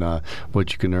up on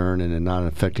what you can earn and not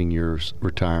affecting your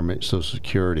retirement, Social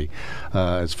Security.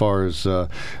 As far as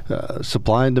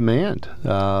supply and demand,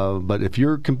 but if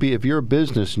you're a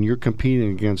business and you're competing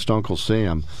against Uncle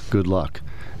Sam, good luck.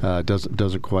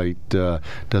 Doesn't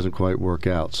quite work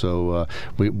out. So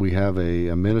we have a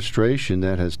administration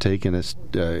that has taken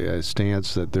a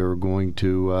stance that they're going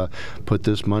to put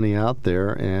this money out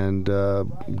there, and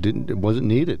it wasn't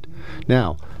needed.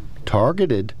 Now,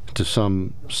 targeted to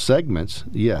some segments,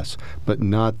 yes, but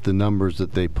not the numbers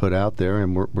that they put out there,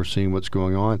 and we're seeing what's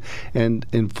going on. And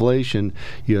inflation,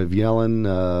 you have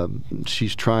Yellen,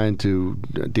 she's trying to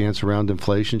dance around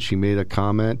inflation. She made a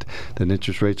comment that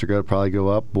interest rates are going to probably go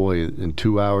up. Boy, and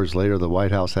 2 hours later, the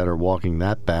White House had her walking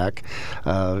that back.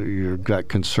 You've got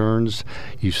concerns.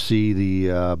 You see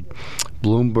the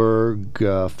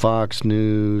Bloomberg, Fox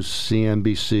News,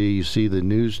 CNBC, you see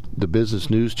the business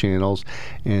news channels,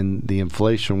 and the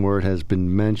inflation word has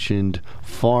been mentioned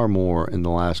far more in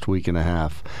the last week and a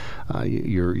half.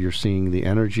 You're seeing the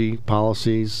energy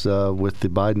policies with the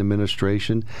Biden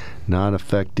administration not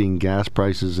affecting gas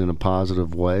prices in a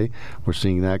positive way. We're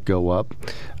seeing that go up.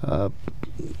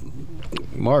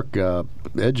 Mark,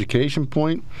 education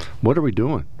point, what are we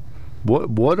doing?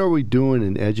 What are we doing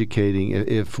in educating?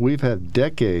 If we've had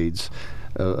decades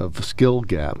of skill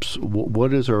gaps,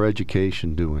 what is our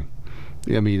education doing?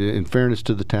 I mean, in fairness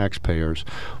to the taxpayers,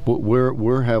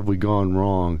 where have we gone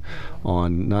wrong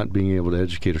on not being able to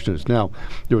educate our students? Now,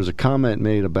 there was a comment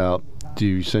made about, do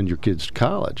you send your kids to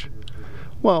college?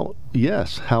 Well,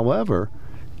 yes. However,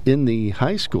 in the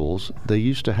high schools, they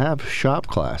used to have shop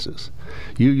classes.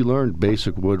 You learned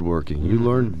basic woodworking. You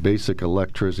learned basic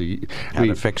electricity. How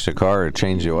to fix a car or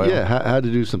change the oil. Yeah, how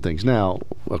to do some things. Now,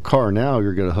 a car now,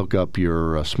 you're going to hook up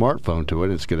your smartphone to it.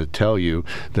 And it's going to tell you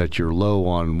that you're low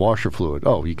on washer fluid.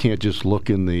 Oh, you can't just look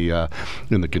in the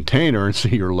container and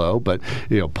see you're low, but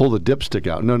pull the dipstick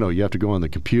out. No, you have to go on the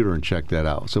computer and check that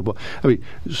out. So,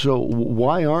 so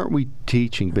why aren't we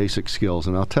teaching basic skills?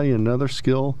 And I'll tell you another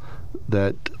skill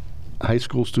that high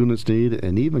school students need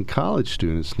and even college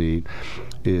students need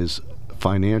is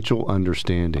financial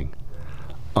understanding.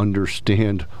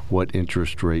 Understand what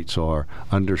interest rates are.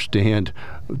 Understand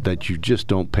that you just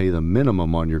don't pay the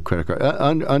minimum on your credit card.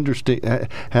 Understand.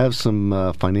 Have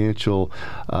some financial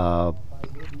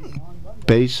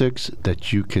basics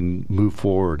that you can move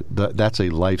forward. That's a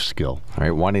life skill. All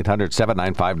right,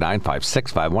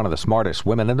 1-800-795-9565. One of the smartest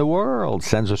women in the world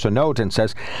sends us a note and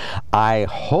says, I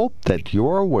hope that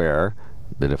you're aware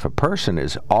that if a person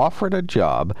is offered a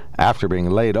job after being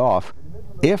laid off,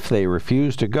 if they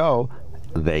refuse to go,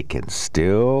 they can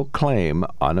still claim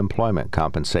unemployment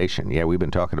compensation. Yeah, we've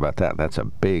been talking about that. That's a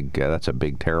big,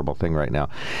 terrible thing right now.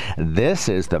 This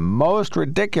is the most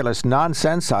ridiculous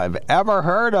nonsense I've ever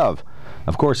heard of.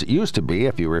 Of course, it used to be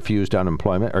if you refused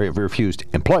unemployment, or if you refused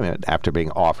employment after being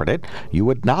offered it, you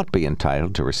would not be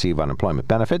entitled to receive unemployment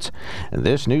benefits. And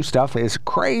this new stuff is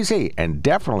crazy and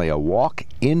definitely a walk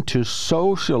into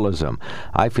socialism.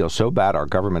 I feel so bad our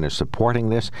government is supporting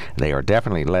this. They are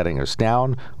definitely letting us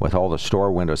down with all the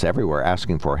store windows everywhere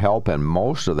asking for help, and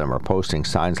most of them are posting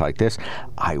signs like this.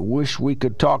 I wish we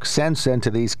could talk sense into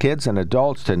these kids and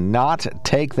adults to not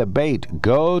take the bait.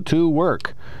 Go to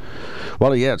work.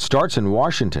 Well, yeah, it starts in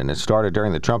Washington. It started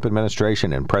during the Trump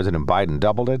administration, and President Biden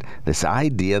doubled it. This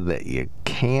idea that you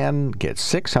can get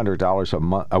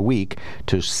 $600 a week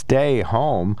to stay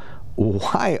home.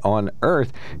 Why on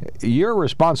earth? Your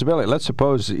responsibility, let's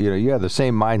suppose you have the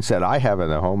same mindset I have in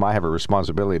the home. I have a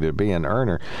responsibility to be an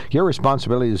earner. Your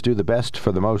responsibility is to do the best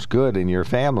for the most good in your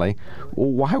family.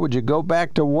 Well, why would you go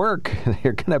back to work?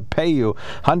 They're going to pay you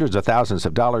hundreds of thousands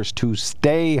of dollars to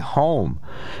stay home.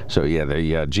 So, yeah, the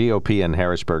GOP in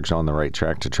Harrisburg's on the right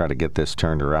track to try to get this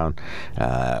turned around.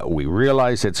 We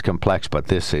realize it's complex, but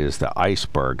this is the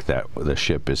iceberg that the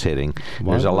ship is hitting.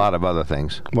 There's a lot of other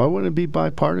things. Why wouldn't it be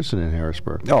bipartisan in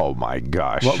Harrisburg? Oh, my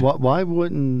gosh. Why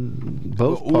wouldn't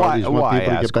both parties want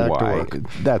people to get back to work?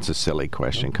 That's a silly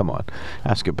question. Come on.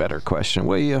 Ask a better question,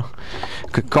 will you?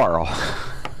 Carl.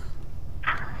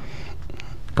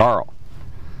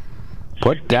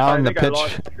 Put down the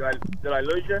pitch. Did I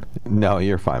lose you? No,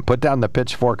 you're fine. Put down the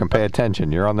pitchfork and pay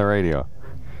attention. You're on the radio.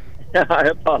 I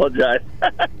apologize.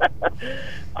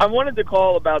 I wanted to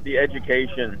call about the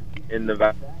education in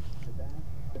the...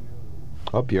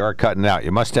 Oh, you are cutting out.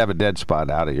 You must have a dead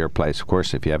spot out at your place. Of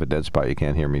course, if you have a dead spot, you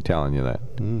can't hear me telling you that.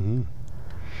 Mm-hmm.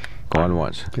 Going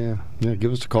once. Yeah,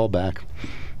 give us a call back.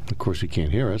 Of course, he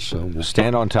can't hear us, so we'll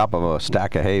stand on top of a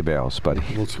stack of hay bales, buddy.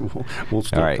 We'll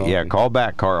stop All right, talking. yeah, call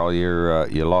back, Carl.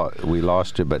 We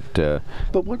lost you, but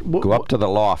what, go up to the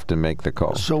loft and make the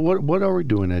call. So what are we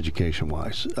doing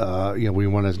education-wise? We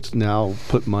want to now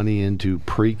put money into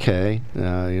pre-K.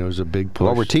 There's a big push.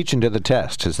 Well, we're teaching to the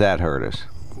test. Has that hurt us?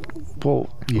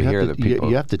 Well, you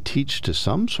have to teach to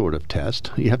some sort of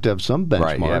test. You have to have some benchmarks.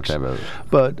 Right, you have to have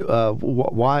But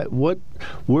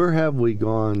where have we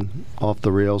gone off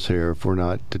the rails here if we're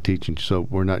not teaching? So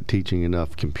we're not teaching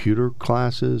enough computer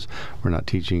classes. We're not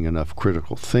teaching enough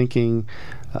critical thinking.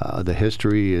 The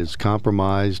history is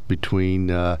compromised between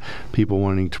people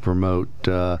wanting to promote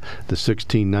the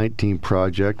 1619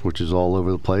 project, which is all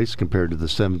over the place, compared to the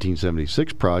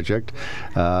 1776 project.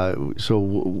 So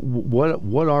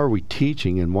what are we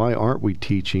teaching, and why aren't we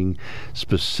teaching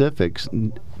specifics,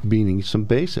 meaning some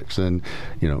basics? And,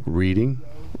 reading,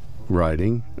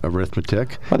 writing,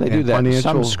 arithmetic. Well, they do that in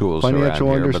some schools financial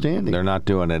around here, understanding. But they're not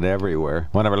doing it everywhere.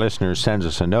 One of our listeners sends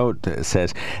us a note that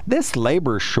says, this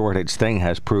labor shortage thing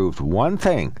has proved one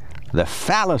thing: the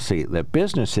fallacy that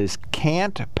businesses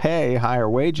can't pay higher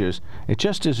wages. It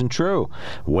just isn't true.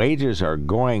 Wages are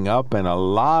going up in a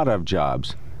lot of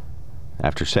jobs.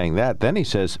 After saying that, then he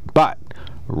says, but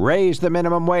raise the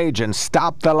minimum wage and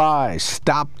stop the lies,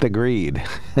 stop the greed.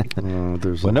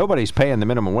 Well, nobody's paying the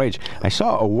minimum wage. I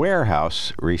saw a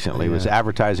warehouse recently was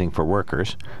advertising for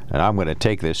workers, and I'm going to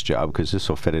take this job because this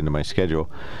will fit into my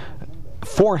schedule.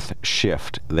 Fourth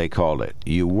shift, they called it.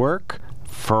 You work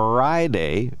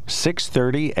Friday,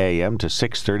 6:30 a.m. to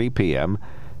 6:30 p.m.,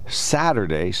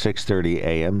 Saturday, 6:30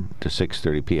 a.m. to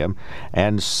 6:30 p.m.,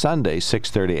 and Sunday,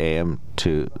 6:30 a.m.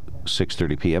 to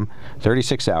 6:30 p.m.,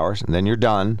 36 hours, and then you're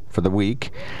done for the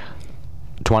week.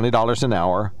 $20 an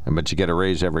hour, but you get a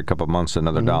raise every couple of months,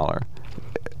 another $1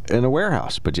 in a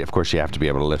warehouse. But of course, you have to be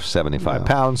able to lift 75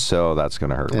 pounds, so that's going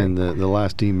to hurt. And the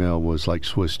last email was like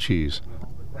Swiss cheese,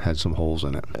 had some holes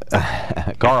in it.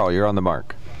 Carl, you're on the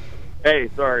mark.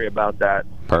 Hey, sorry about that.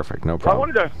 Perfect, no problem. I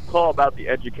wanted to call about the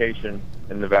education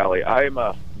in the Valley. I am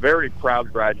a very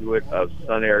proud graduate of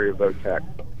Sun Area Votech,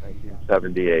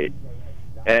 1978.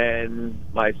 And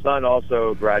my son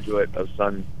also a graduate of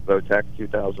Sun Votech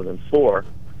 2004.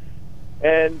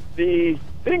 And the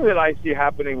thing that I see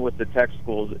happening with the tech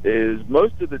schools is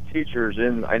most of the teachers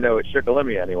I know at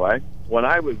Shikellamy anyway, when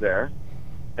I was there,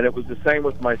 and it was the same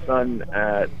with my son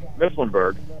at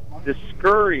Mifflinburg,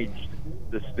 discouraged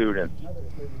the students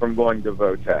from going to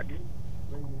Votech.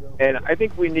 And I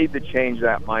think we need to change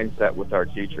that mindset with our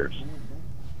teachers.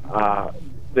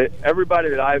 That everybody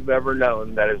that I've ever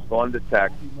known that has gone to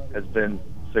tech has been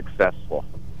successful.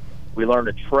 We learn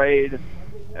a trade.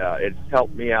 It's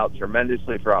helped me out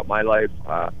tremendously throughout my life.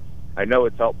 I know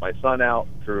it's helped my son out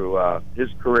through his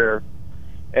career.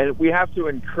 And we have to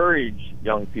encourage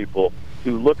young people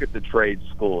to look at the trade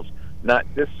schools, not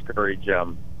discourage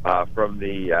them from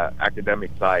the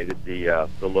academic side at the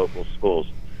local schools.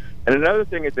 And another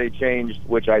thing that they changed,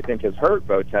 which I think has hurt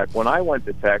Votech, when I went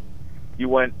to tech, you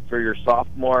went for your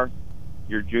sophomore,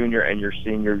 your junior, and your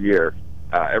senior year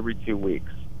every 2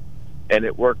 weeks. And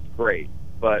it worked great.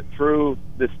 But through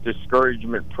this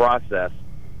discouragement process,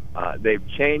 they've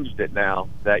changed it now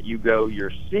that you go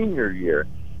your senior year.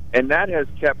 And that has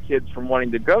kept kids from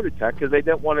wanting to go to tech because they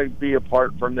didn't want to be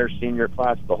apart from their senior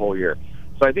class the whole year.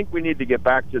 So I think we need to get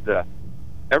back to the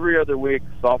every other week,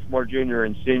 sophomore, junior,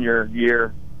 and senior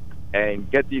year, and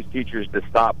get these teachers to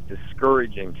stop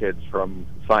discouraging kids from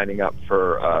signing up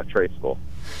for trade school.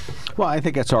 Well, I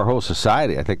think it's our whole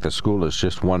society. I think the school is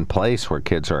just one place where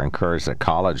kids are encouraged that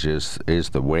college is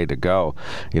the way to go.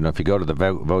 If you go to the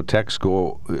Votech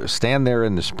school, stand there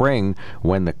in the spring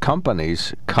when the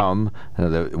companies come,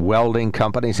 the welding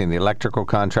companies and the electrical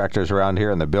contractors around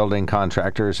here and the building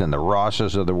contractors and the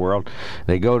Rosses of the world.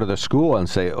 They go to the school and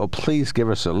say, oh, please give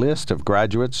us a list of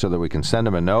graduates so that we can send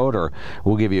them a note, or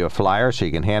we'll give you a flyer so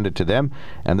you can hand it to them.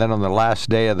 And then on the last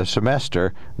day of the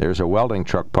semester, there's a welding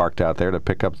truck parked out there to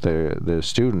pick up the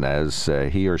student as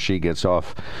he or she gets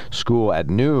off school at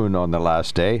noon on the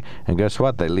last day, and guess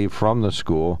what? They leave from the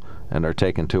school and are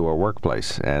taken to a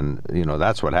workplace. And,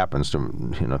 that's what happens to,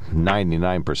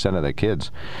 99% of the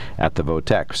kids at the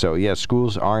Votech. So, yes,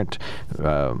 schools aren't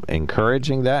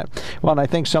encouraging that. Well, and I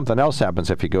think something else happens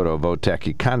if you go to a Votech.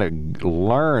 You kind of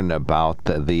learn about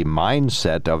the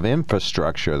mindset of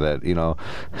infrastructure that,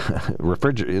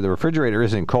 the refrigerator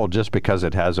isn't cold just because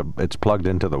it's plugged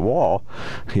into the wall,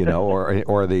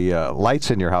 or the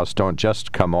lights in your house don't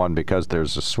just come on because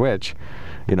there's a switch,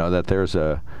 that there's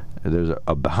there's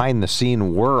a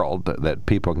behind-the-scene world that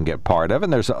people can get part of,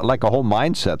 and there's like a whole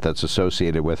mindset that's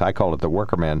associated with, I call it the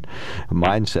workerman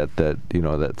mindset, that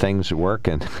that things work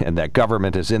and that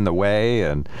government is in the way,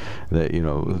 and that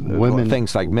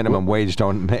things like minimum wage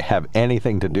don't have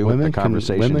anything to do with the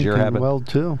conversations you're having. Well,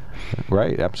 too.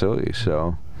 Right, absolutely.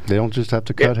 So they don't just have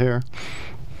to cut hair.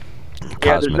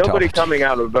 Yeah, there's nobody coming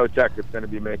out of Votech that's going to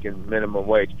be making minimum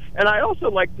wage. And I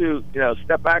also like to,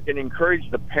 step back and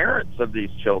encourage the parents of these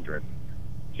children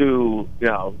to,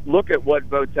 look at what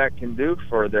Votech can do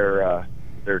for their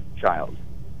child.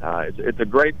 It's a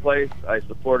great place. I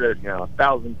support it,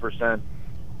 1,000%.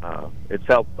 It's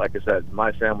helped, like I said,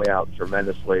 my family out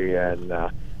tremendously. And,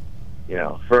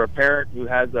 for a parent who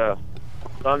has a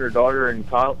son or daughter in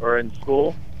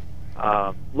school,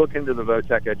 look into the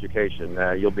Votech education.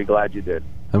 You'll be glad you did.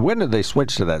 And when did they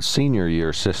switch to that senior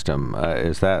year system?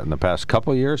 Is that in the past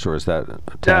couple of years, or is that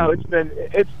 10? No,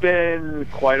 it's been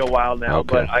quite a while now.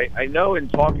 Okay. But I know in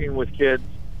talking with kids,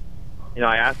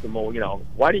 I asked them, well,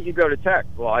 why didn't you go to Tech?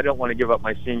 Well, I don't want to give up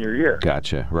my senior year.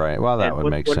 Gotcha. Right. Well, that would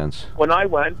make sense. When I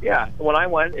went,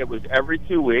 it was every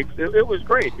 2 weeks. It was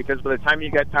great because by the time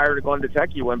you got tired of going to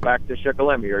Tech, you went back to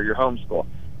Shikellamy or your home school.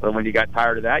 But when you got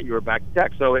tired of that, you were back to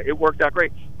Tech. So it worked out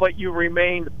great. But you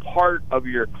remained part of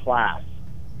your class.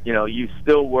 You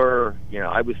still were,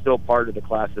 I was still part of the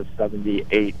class of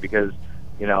 78 because,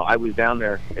 I was down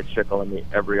there at Shikellamy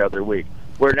every other week.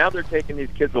 Where now they're taking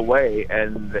these kids away,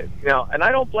 and, and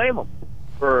I don't blame them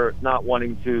for not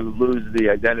wanting to lose the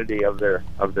identity of their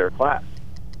class.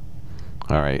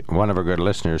 All right. One of our good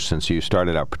listeners, since you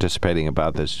started out participating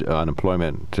about this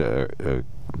unemployment,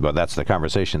 well, that's the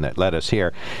conversation that led us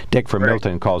here. Dick from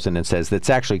Milton calls in and says it's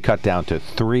actually cut down to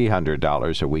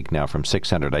 $300 a week now from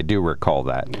 $600. I do recall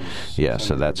that. Yeah,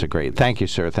 so that's a great. Thank you,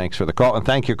 sir. Thanks for the call, and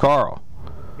thank you, Carl.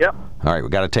 Yep. All right, we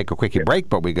got to take a quickie break,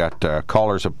 but we got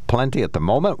callers aplenty at the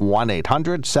moment.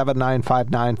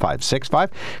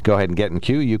 1-800-795-9565. Go ahead and get in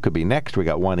queue. You could be next. We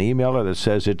got one emailer that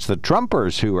says it's the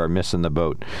Trumpers who are missing the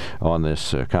boat on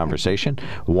this conversation.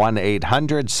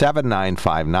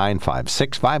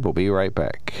 1-800-795-9565. We'll be right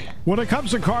back. When it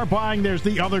comes to car buying, there's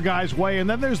the other guy's way, and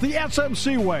then there's the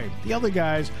SMC way. The other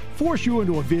guys force you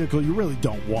into a vehicle you really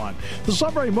don't want. The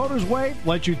Sunbury Motors way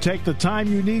lets you take the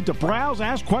time you need to browse,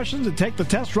 ask questions, and take the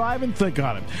test drive and think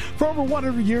on it. For over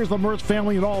 100 years, the Mertz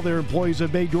family and all their employees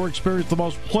have made your experience the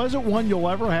most pleasant one you'll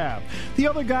ever have. The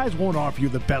other guys won't offer you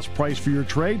the best price for your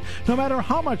trade, no matter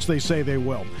how much they say they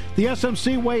will. The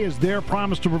SMC way is their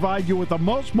promise to provide you with the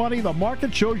most money the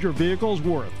market shows your vehicle is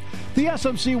worth. The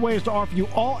SMC way is to offer you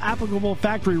all applicable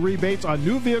factory rebates on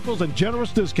new vehicles and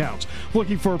generous discounts.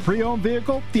 Looking for a pre-owned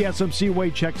vehicle? The SMC way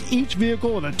checks each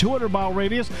vehicle in a 200-mile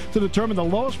radius to determine the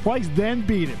lowest price, then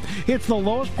beat it. It's the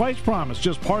lowest price promise,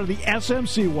 just part of the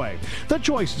SMC way. The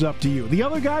choice is up to you. The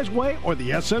other guy's way or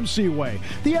the SMC way.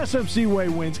 The SMC way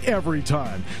wins every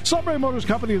time. Sunbury Motors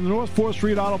Company in the North 4th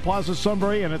Street Auto Plaza,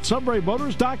 Sunbury, and at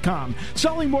sunburymotors.com.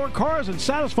 Selling more cars and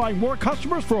satisfying more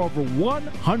customers for over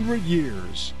 100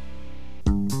 years.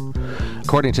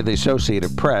 According to the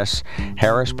Associated Press,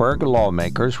 Harrisburg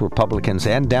lawmakers, Republicans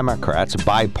and Democrats,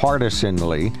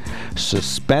 bipartisanly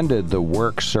suspended the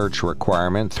work search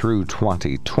requirement through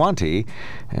 2020,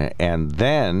 and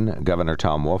then Governor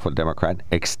Tom Wolf, a Democrat,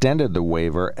 extended the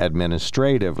waiver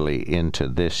administratively into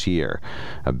this year.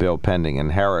 A bill pending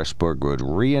in Harrisburg would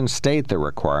reinstate the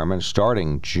requirement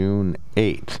starting June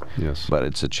 8th. Yes. But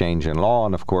it's a change in law,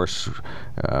 and of course,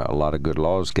 a lot of good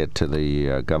laws get to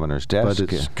the governor's desk.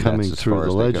 But it's coming through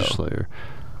the legislature.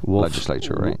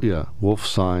 Legislature, right? Yeah. Wolf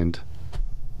signed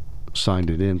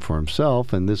it in for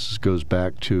himself, and this goes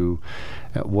back to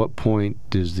at what point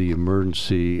does the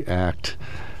Emergency Act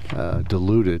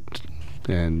dilute it?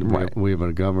 And right. we have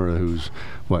a governor who's,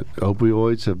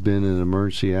 opioids have been in an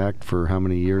emergency act for how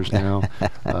many years now?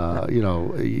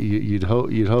 You'd hope,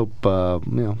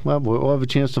 we'll have a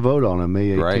chance to vote on it May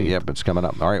 18th. Right, yep, it's coming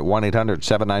up. All right,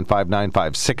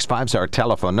 1-800-795-9565 is our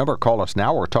telephone number. Call us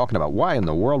now. We're talking about why in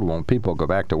the world won't people go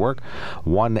back to work.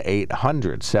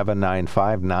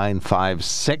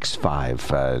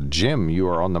 1-800-795-9565. Jim, you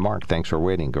are on the mark. Thanks for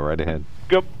waiting. Go right ahead.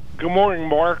 Good morning,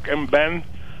 Mark and Ben.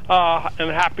 And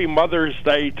happy Mother's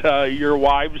Day to your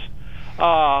wives.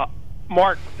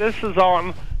 Mark, this is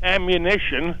on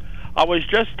ammunition. I was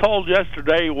just told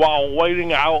yesterday while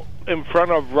waiting out in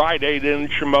front of Rite Aid in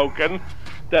Shamokin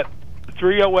that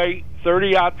 308,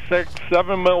 30-06,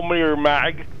 7mm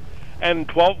mag, and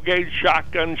 12-gauge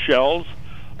shotgun shells.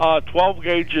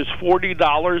 12-gauge is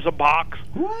 $40 a box.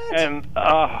 What? And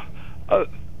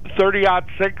 30-06,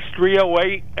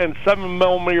 308, and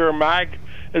 7mm mag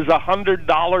is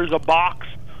 $100 a box,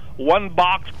 one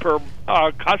box per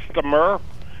customer,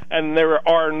 and there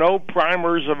are no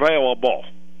primers available.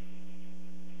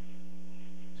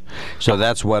 So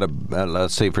that's what,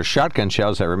 let's see, for shotgun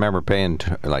shells, I remember paying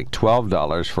like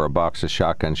 $12 for a box of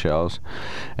shotgun shells,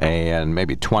 and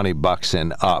maybe $20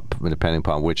 and up, depending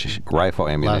upon which rifle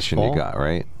ammunition you got,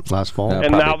 right? Last fall.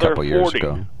 And probably now a couple they're 40. years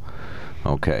ago.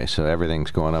 Okay, so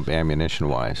everything's going up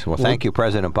ammunition-wise. Well, thank you,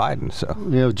 President Biden.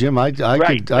 So, Jim, Right,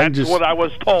 that's what I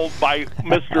was told by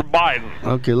Mr. Biden.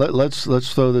 Okay,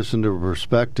 let's throw this into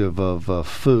perspective of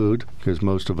food, because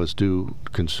most of us do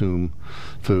consume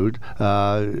food.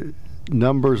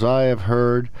 Numbers I have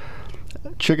heard: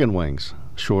 chicken wings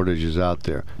shortages out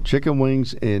there. Chicken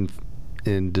wings in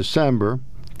December,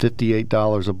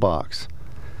 $58 a box.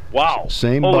 Wow!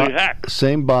 Holy heck!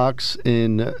 Same box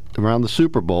in around the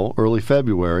Super Bowl, early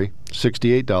February,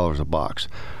 $68 a box.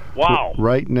 Wow!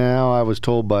 Right now, I was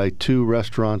told by 2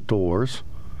 restaurateurs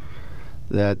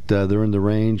that they're in the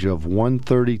range of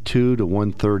 $132 to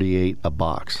 $138 a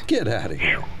box. get out of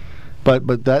here.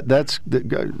 But that's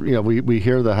we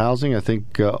hear the housing. I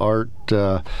think Art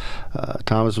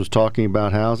Thomas was talking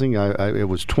about housing. It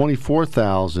was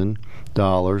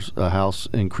 $24,000 a house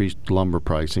increased lumber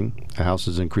pricing. A house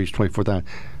has increased $24,000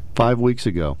 5 weeks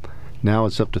ago. Now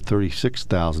it's up to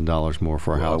 $36,000 more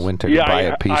for a house. I went to buy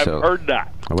a piece I've heard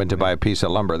that. I went to buy a piece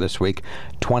of lumber this week,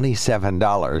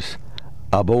 $27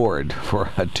 a board for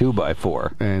a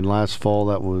 2x4. And last fall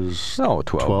that was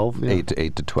 12, yeah.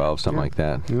 8 to 12, something like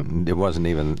that. Yeah. It wasn't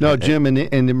even. No, Jim,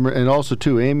 and also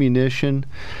too, ammunition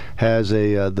has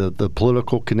the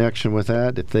political connection with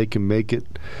that. If they can make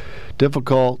it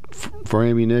difficult for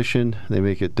ammunition, they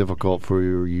make it difficult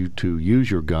for you to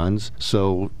use your guns.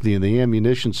 So the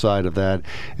ammunition side of that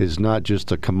is not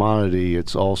just a commodity;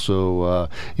 it's also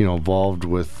involved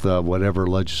with whatever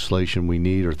legislation we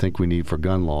need or think we need for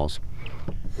gun laws.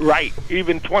 Right.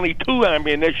 Even 22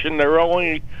 ammunition, they're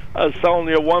only selling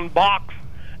you one box,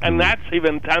 and that's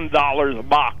even $10 a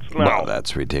box now. Well,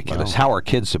 that's ridiculous. How are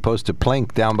kids supposed to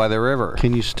plink down by the river?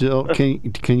 Can you still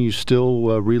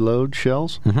reload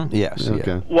shells? Mm-hmm. Yes.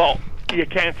 Okay. Yeah. Well, you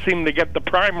can't seem to get the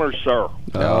primers, sir.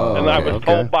 Oh, and I was okay.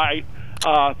 told by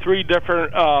 3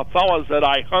 different fellas that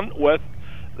I hunt with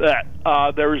that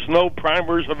there's no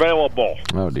primers available.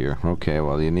 Oh, dear. Okay,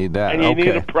 well, you need that. And you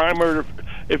need a primer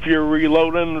if you're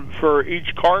reloading for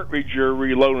each cartridge you're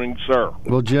reloading, sir.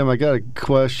 Well, Jim, I got a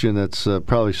question that's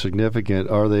probably significant.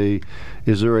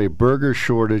 Is there a burger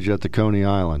shortage at the Coney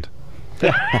Island?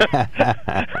 That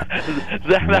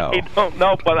No. I don't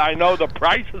know, but I know the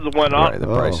prices went up. Right, the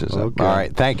price is up. okay. All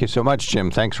right, thank you so much,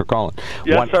 Jim. Thanks for calling.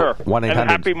 Yes, sir. 1-800. And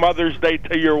happy Mother's Day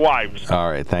to your wives.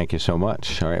 All right, thank you so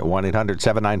much. All right,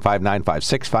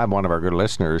 1-800-795-9565. One of our good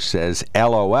listeners says,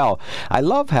 LOL. I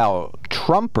love how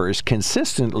Trumpers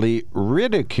consistently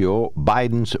ridicule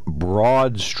Biden's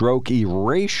broad stroke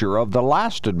erasure of the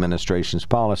last administration's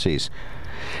policies.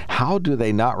 How do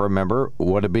they not remember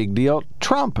what a big deal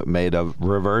Trump made of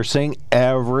reversing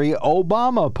every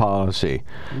Obama policy?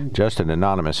 Just an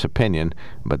anonymous opinion,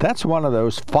 but that's one of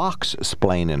those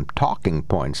Fox-splaining talking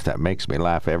points that makes me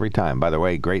laugh every time. By the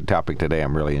way, great topic today.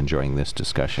 I'm really enjoying this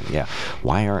discussion. Yeah,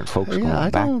 why aren't folks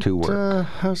going back to work?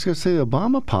 I was going to say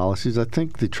Obama policies. I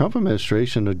think the Trump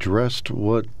administration addressed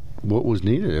what was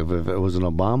needed, if it was an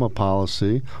Obama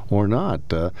policy or not.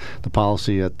 The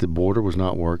policy at the border was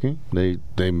not working. They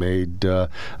made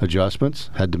adjustments,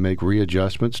 had to make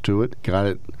readjustments to it, got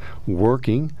it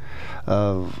working.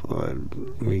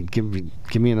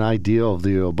 Give me an idea of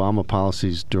the Obama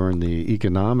policies during the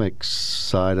economic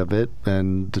side of it,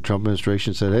 and the Trump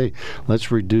administration said, hey,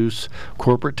 let's reduce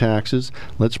corporate taxes,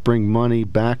 let's bring money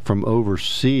back from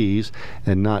overseas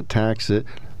and not tax it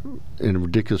in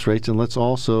ridiculous rates, and let's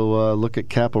also look at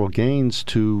capital gains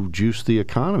to juice the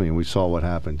economy, and we saw what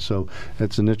happened. So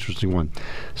that's an interesting one.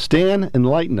 Stan,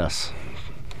 enlighten us.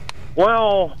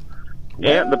 Well,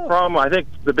 yeah, the problem, I think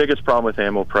the biggest problem with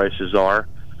ammo prices are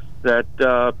that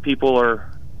people are,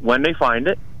 when they find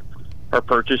it, are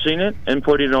purchasing it and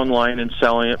putting it online and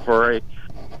selling it for a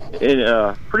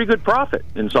pretty good profit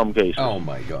in some cases. Oh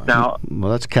my God! Well,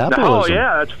 that's capitalism. Oh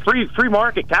yeah, it's free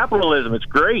market capitalism. It's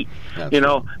great, That's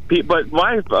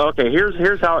But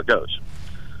here's how it goes.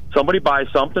 Somebody buys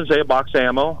something, say a box of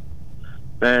ammo,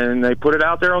 and they put it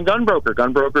out there on Gunbroker.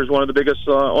 Gunbroker is one of the biggest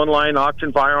online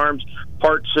auction firearms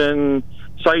parts and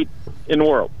site in the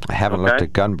world. I haven't looked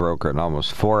at Gunbroker in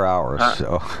almost 4 hours.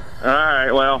 So. All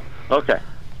right. Well, okay.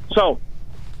 So.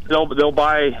 They'll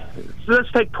buy.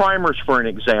 Let's take primers for an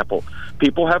example.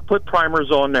 People have put primers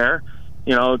on there.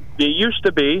 It used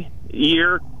to be a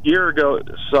year ago,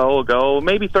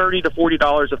 maybe $30 to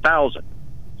 $40 a thousand.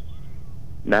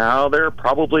 Now they're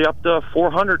probably up to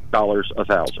 $400 a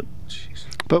thousand.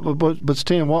 But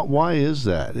Stan, why is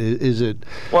that? Is it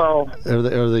Well,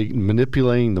 are they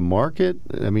manipulating the market?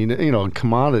 I mean, in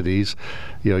commodities,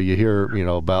 you hear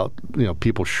about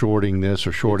people shorting this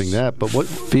or shorting that, but what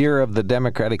fear of the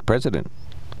Democratic president?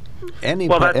 Any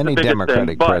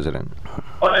Democratic president.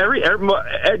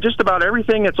 Just about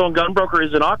everything that's on Gunbroker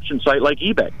is an auction site like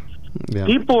eBay. Yeah.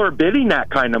 People are bidding that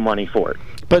kind of money for it.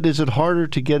 But is it harder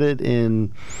to get it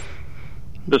in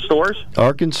the stores?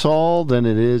 Arkansas than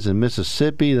it is in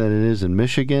Mississippi, than it is in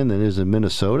Michigan, than it is in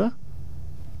Minnesota?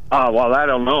 Well, I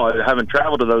don't know. I haven't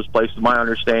traveled to those places. My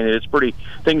understanding,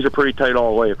 things are pretty tight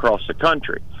all the way across the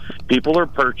country. People are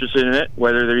purchasing it,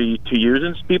 whether they're to use,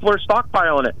 and people are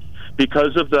stockpiling it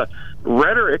because of the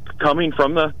rhetoric coming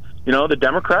from the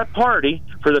Democrat Party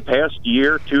for the past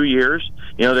year, 2 years.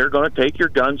 They're going to take your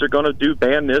guns. They're going to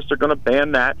ban this. They're going to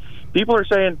ban that. People are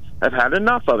saying, I've had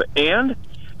enough of it. And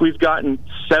we've gotten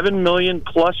 7 million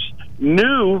plus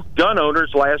new gun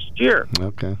owners last year.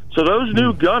 Okay. So those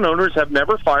new gun owners have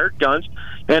never fired guns.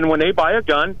 And when they buy a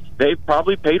gun, they've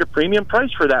probably paid a premium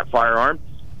price for that firearm.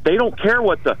 They don't care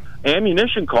what the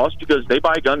ammunition costs because they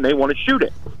buy a gun, they want to shoot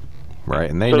it.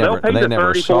 Right, and they'll pay the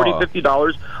 $30, $40,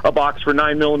 $50 a box for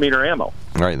 9mm ammo.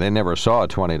 Right, they never saw a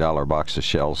 $20 box of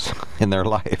shells in their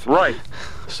life. Right.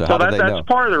 So that's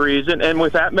part of the reason. And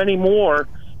with that many more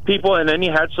people, and then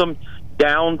you had some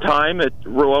downtime at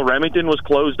Remington was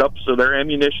closed up, so their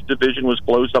ammunition division was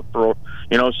closed up for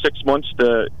 6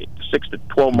 to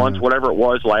 12 months, whatever it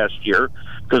was last year,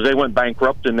 because they went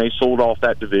bankrupt and they sold off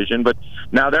that division. But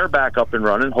now they're back up and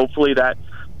running. Hopefully that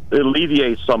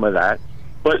alleviates some of that.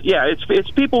 But yeah, it's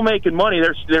people making money.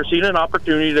 They're seeing an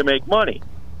opportunity to make money.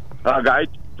 A guy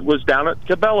was down at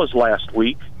Cabela's last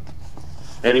week,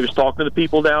 and he was talking to the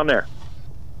people down there.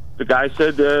 The guy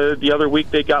said the other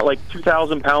week they got like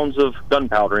 2,000 pounds of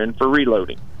gunpowder in for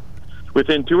reloading.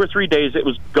 Within 2 or 3 days, it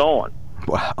was gone.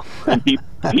 Wow! And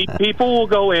people will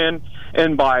go in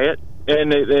and buy it,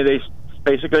 and they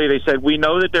basically they said, we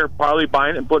know that they're probably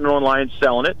buying it and putting it online and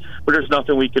selling it, but there's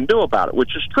nothing we can do about it,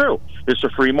 which is true. It's a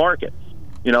free market.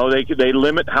 They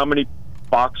limit how many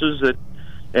boxes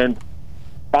and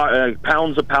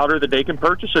pounds of powder that they can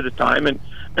purchase at a time, and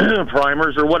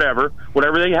primers or whatever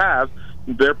they have.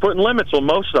 They're putting limits on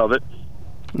most of it.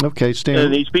 Okay, Stan.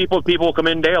 And these people come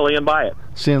in daily and buy it.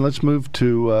 Stan, let's move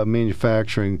to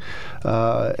manufacturing.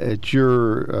 At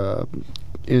your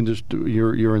industry,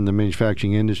 you're in the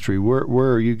manufacturing industry.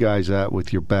 Where are you guys at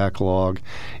with your backlog,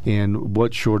 and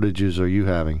what shortages are you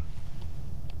having?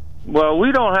 Well,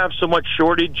 we don't have so much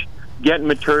shortage getting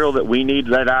material that we need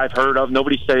that I've heard of.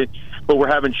 Nobody said, but we're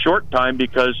having short time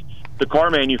because the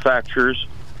car manufacturers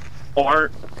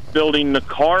aren't building the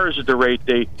cars at the rate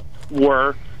they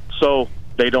were, so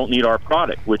they don't need our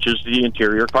product, which is the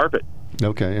interior carpet.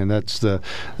 Okay, and that's the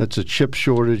chip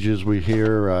shortages we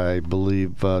hear. I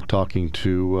believe talking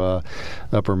to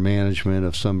upper management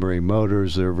of Sunbury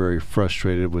Motors, they're very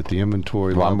frustrated with the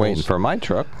inventory levels. I'm waiting for my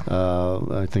truck.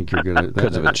 I think you're going to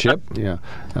because of a chip. Yeah,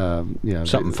 yeah.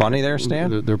 Something funny there,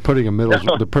 Stan? They're putting a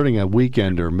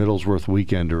Weekender, Middlesworth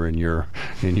Weekender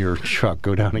in your truck.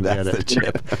 Go down and get it. That's the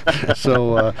chip.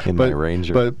 So my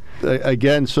Ranger. But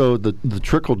again, so the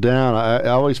trickle down. I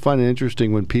always find it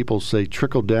interesting when people say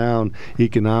trickle down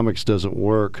economics doesn't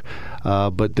work,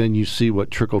 but then you see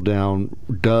what trickle down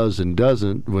does and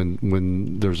doesn't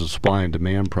when there's a supply and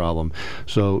demand problem.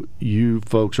 So you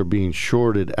folks are being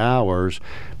shorted hours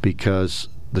because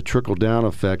the trickle down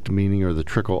effect, or the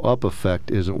trickle up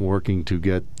effect, isn't working to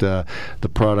get the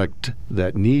product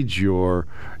that needs your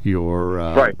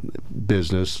right.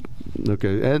 business.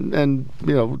 Okay, and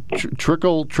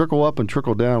trickle up and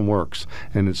trickle down works,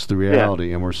 and it's the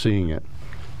reality, and we're seeing it.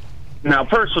 Now,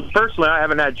 personally, I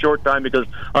haven't had short time because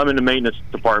I'm in the maintenance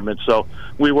department, so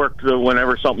we work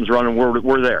whenever something's running,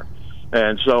 we're there.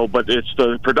 And so, but it's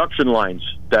the production lines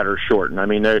that are shortened. I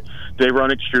mean, they run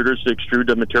extruders to extrude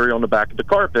the material on the back of the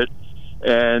carpet,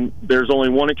 and there's only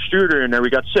one extruder in there.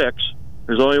 We got 6.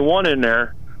 There's only one in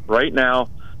there right now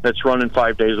that's running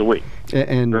 5 days a week.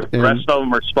 And the rest of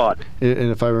them are spot. And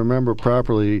if I remember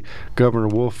properly, Governor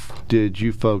Wolf did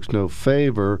you folks no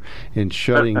favor in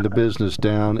shutting the business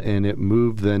down, and it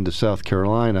moved then to South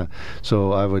Carolina.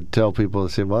 So I would tell people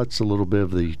to say, well, it's a little bit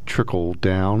of the trickle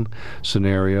down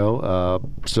scenario.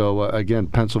 So again,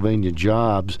 Pennsylvania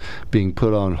jobs being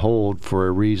put on hold for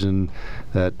a reason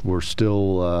that we're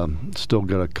still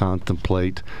going to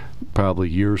contemplate probably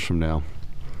years from now.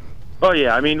 Oh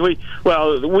yeah, I mean we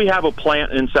have a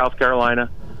plant in South Carolina,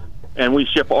 and we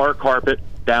ship our carpet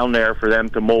down there for them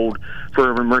to mold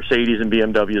for Mercedes and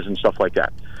BMWs and stuff like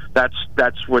that.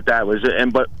 That's what that was.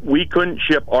 But we couldn't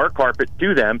ship our carpet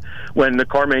to them when the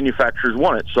car manufacturers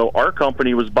want it. So our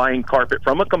company was buying carpet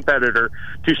from a competitor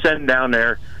to send down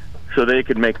there so they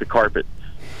could make the carpet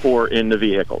in the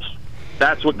vehicles.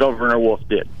 That's what Governor Wolf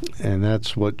did. And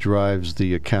that's what drives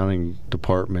the accounting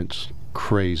departments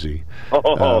crazy.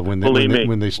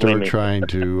 When they start trying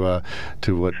to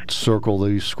circle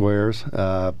these squares.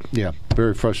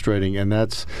 Very frustrating. And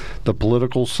that's the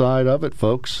political side of it,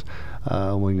 folks.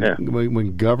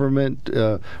 When government,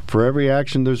 for every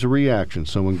action there's a reaction.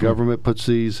 So when government puts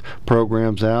these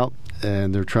programs out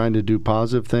and they're trying to do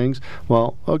positive things,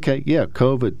 well, okay,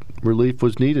 COVID relief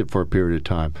was needed for a period of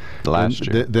time. Last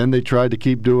year. Then they tried to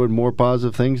keep doing more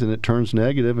positive things, and it turns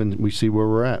negative, and we see where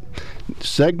we're at.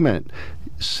 Segment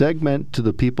to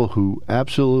the people who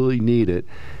absolutely need it,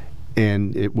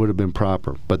 and it would have been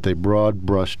proper, but they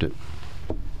broad-brushed it.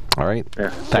 All right.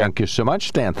 Thank you so much,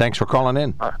 Stan. Thanks for calling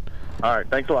in. All right,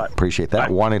 thanks a lot. Appreciate that.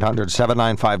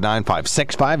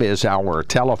 1-800-795-9565 is our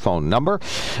telephone number.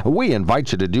 We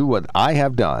invite you to do what I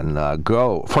have done.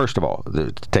 Go, first of all,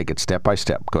 take it step by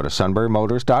step. Go to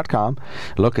sunburymotors.com.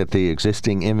 Look at the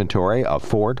existing inventory of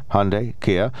Ford, Hyundai,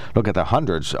 Kia. Look at the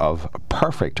hundreds of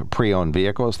perfect pre-owned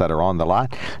vehicles that are on the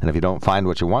lot. And if you don't find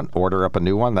what you want, order up a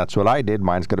new one. That's what I did.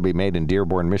 Mine's going to be made in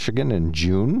Dearborn, Michigan in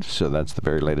June. So that's the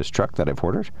very latest truck that I've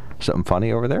ordered. Something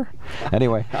funny over there?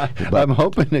 Anyway. I'm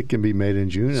hoping it can be made in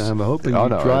June. I'm hoping you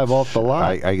drive off the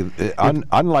lot.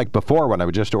 Unlike before when I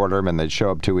would just order them and they'd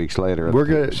show up 2 weeks later.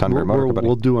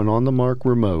 We'll do an on-the-mark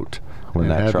remote when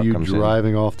and that have truck you comes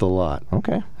driving off the lot.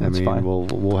 Okay, that's fine.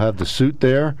 We'll have the suit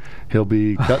there. He'll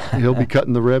be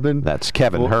cutting the ribbon. That's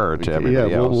Kevin Hur to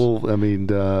everybody else.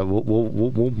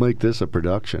 We'll make this a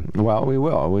production. Well, we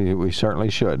will. We certainly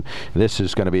should. This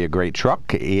is going to be a great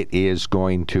truck. It is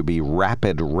going to be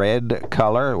rapid red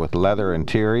color with leather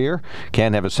interior.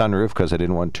 Can't have a sunroof because I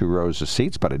didn't want 2 rows of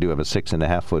seats, but I do have a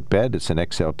 6.5-foot bed. It's an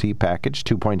XLT package,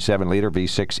 2.7-liter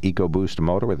V6 EcoBoost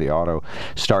motor with the auto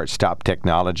start-stop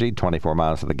technology, 24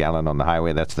 miles to the gallon on the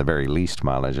highway. That's the very least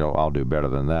mileage. I'll do better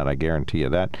than that. I guarantee you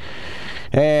that.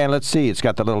 And let's see. It's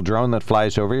got the little drone that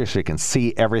flies over you so you can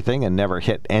see everything and never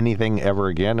hit anything ever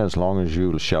again as long as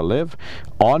you shall live.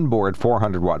 Onboard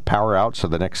 400-watt power out, so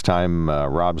the next time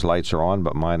Rob's lights are on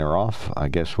but mine are off,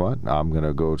 guess what? I'm going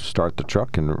to go start the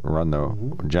truck and run the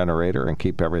generator and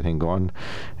keep everything going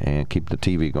and keep the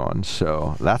TV going.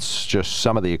 So that's just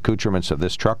some of the accoutrements of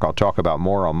this truck. I'll talk about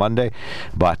more on Monday.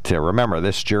 But remember,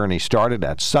 this journey started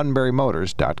at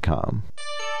sunburymotors.com.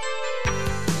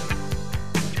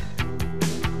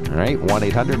 All right,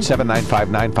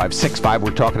 1-800-795-9565.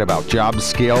 We're talking about job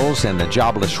skills, and the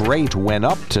jobless rate went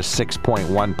up to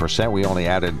 6.1%. We only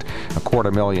added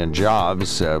 250,000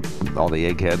 jobs. All the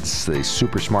eggheads, the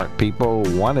super smart people,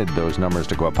 wanted those numbers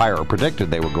to go up higher, or predicted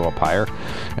they would go up higher.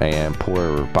 And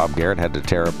poor Bob Garrett had to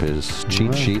tear up his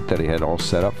cheat sheet that he had all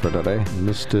set up for today.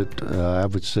 Missed it, I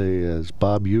would say, as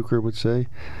Bob Euchre would say,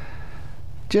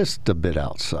 just a bit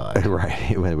outside.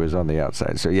 Right, it was on the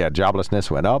outside. So yeah, joblessness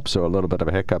went up, so a little bit of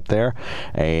a hiccup there.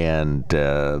 And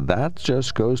that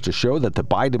just goes to show that the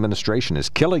Biden administration is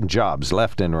killing jobs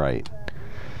left and right.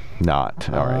 Not.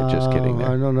 All right, just kidding there.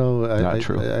 I don't know. Not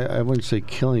true. I wouldn't say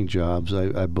killing jobs.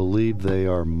 I believe they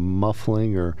are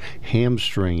muffling or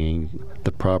hamstringing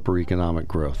the proper economic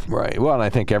growth. Right. Well, and I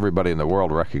think everybody in the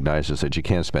world recognizes that you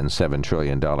can't spend $7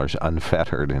 trillion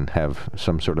unfettered and have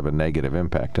some sort of a negative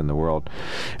impact in the world.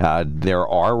 There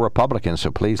are Republicans,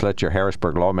 so please let your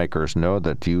Harrisburg lawmakers know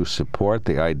that you support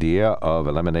the idea of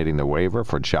eliminating the waiver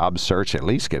for job search, at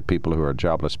least get people who are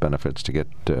jobless benefits to get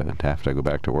to have to go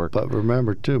back to work. But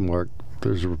remember, too, Mark,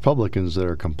 there's Republicans that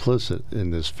are complicit in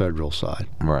this federal side.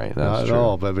 Right, that's Not true. at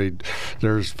all. I mean,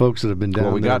 there's folks that have been down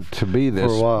well, we there got to be this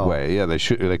for a while. way. Yeah, they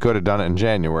could have done it in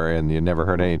January, and you never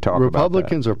heard any talk about that.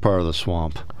 Republicans are part of the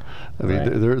swamp. I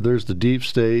mean, there's the deep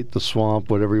state, the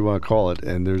swamp, whatever you want to call it,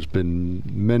 and there's been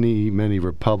many, many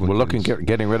Republicans. Well,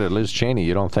 getting rid of Liz Cheney,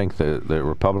 you don't think the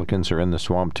Republicans are in the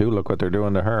swamp, too? Look what they're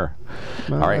doing to her.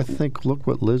 Well, all right. I think, look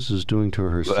what Liz is doing to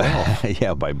herself.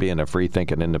 Yeah, by being a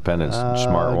free-thinking, independent,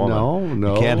 smart woman.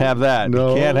 No. You can't have that.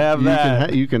 No, you can't have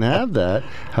that. You can have that.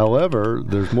 However,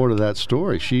 there's more to that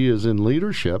story. She is in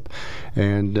leadership,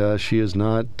 and she is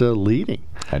not leading.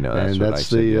 I know, that's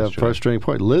the frustrating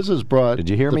point. Liz has brought Did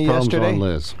you hear me yesterday? On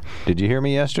Liz. Did you hear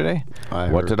me yesterday?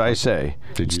 What did I say?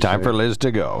 It's time for Liz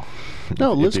to go.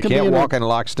 No, Liz if you can't walk in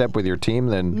lockstep with your team,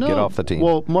 then get off the team.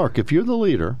 Well, Mark, if you're the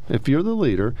leader,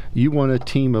 you want a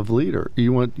team of leader.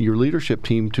 You want your leadership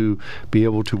team to be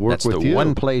able to work with you. That's the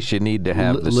one place you need to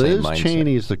have the same mindset. Liz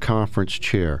Cheney is the conference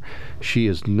chair. She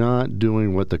is not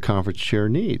doing what the conference chair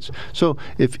needs. So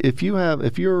if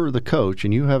you're the coach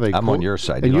and you have I'm on your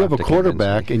side, and you have a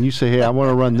quarterback and you say, hey, I want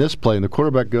to run this play, and the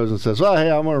quarterback goes and says, oh,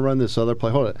 hey, I want to run this other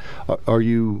play. Hold it. Are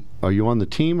you on the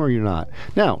team or you're not?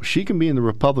 Now, she can be in the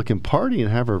Republican Party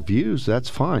and have her views. That's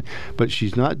fine. But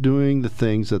she's not doing the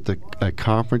things that a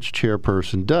conference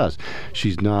chairperson does.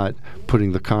 She's not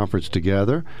putting the conference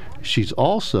together. She's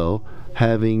also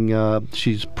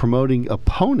she's promoting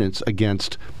opponents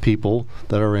against people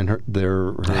that are in her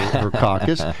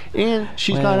caucus, and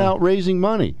she's not out raising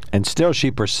money. And still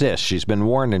she persists. She's been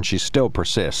warned, and she still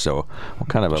persists. So what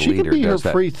kind of a leader does that? She can be her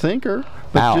free thinker,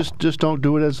 but just don't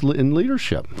do it as in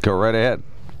leadership. Go right ahead.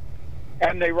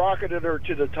 And they rocketed her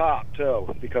to the top,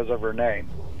 too, because of her name.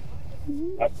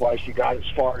 That's why she got as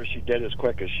far as she did, as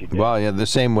quick as she did. Well, yeah, the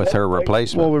same with her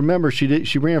replacement. Well, remember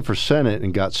she ran for Senate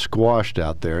and got squashed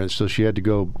out there, and so she had to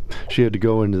go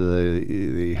into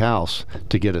the House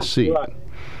to get a seat. Right.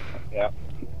 Yeah.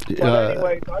 But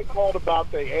anyway, I called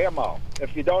about the ammo.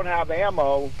 If you don't have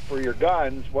ammo for your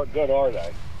guns, what good are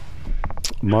they?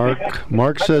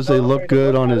 Mark says they look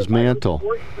good on his mantle.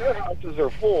 Warehouses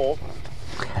are full,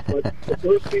 but the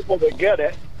first people that get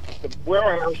it, the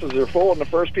warehouses are full, and the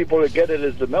first people that get it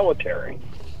is the military.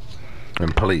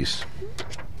 And police.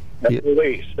 And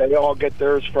police. They all get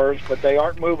theirs first, but they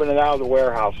aren't moving it out of the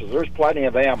warehouses. There's plenty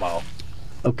of ammo.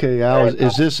 Okay, Al,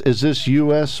 is this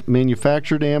U.S.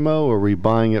 manufactured ammo, or are we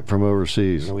buying it from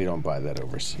overseas? No, we don't buy that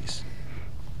overseas.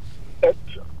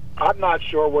 I'm not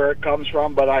sure where it comes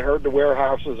from, but I heard the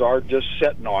warehouses are just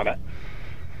sitting on it.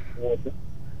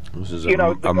 This is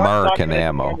American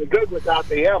ammo. Good without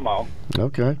the ammo.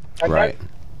 Okay, and right.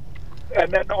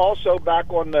 And then also back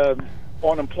on the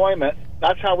unemployment,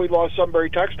 that's how we lost Sunbury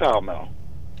Textile Mill.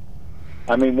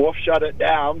 I mean, Wolf shut it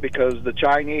down because the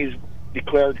Chinese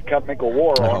declared chemical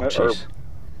war on it, or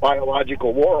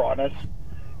biological war on us,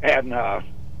 and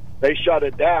they shut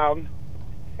it down,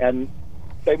 and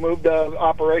they moved the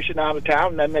operation out of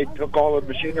town, and then they took all the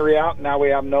machinery out, and now we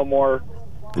have no more.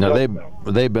 No,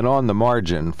 they've been on the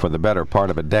margin for the better part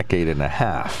of a decade and a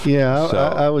half. Yeah, so.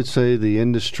 I would say the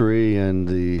industry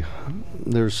and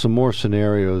there's some more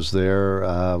scenarios there.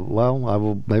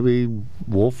 Maybe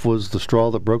Wolf was the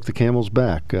straw that broke the camel's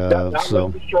back. The straw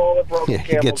that broke the camel's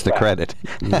he gets the credit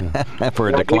for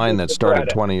a decline that started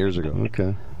 20 years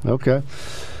ago. Okay,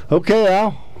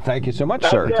 Al. Thank you so much,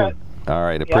 sir. It. All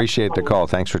right, appreciate the call.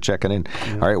 Thanks for checking in.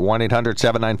 Yeah. All right,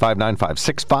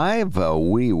 1-800-795-9565.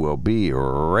 We will be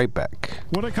right back.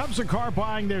 When it comes to car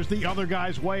buying, there's the other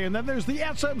guy's way, and then there's the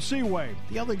SMC way.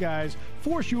 The other guys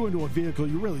force you into a vehicle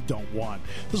you really don't want.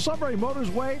 The Sunbury Motors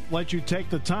way lets you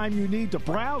take the time you need to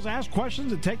browse, ask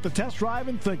questions, and take the test drive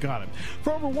and think on it.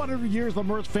 For over 100 years, the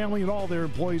Mertz family and all their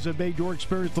employees have made your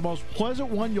experience the most pleasant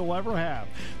one you'll ever have.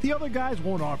 The other guys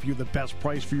won't offer you the best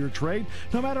price for your trade,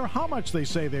 no matter how much they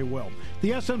say they will.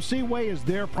 The SMC way is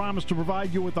their promise to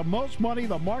provide you with the most money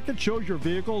the market shows your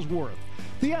vehicle is worth.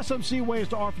 The SMC way is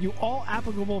to offer you all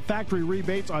applicable factory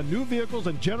rebates on new vehicles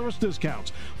and generous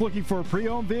discounts. Looking for a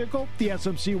pre-owned vehicle? The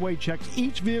SMC way checks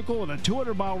each vehicle in a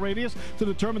 200-mile radius to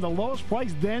determine the lowest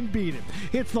price, then beat it.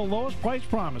 It's the lowest price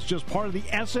promise, just part of the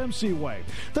SMC way.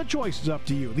 The choice is up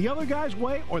to you. The other guy's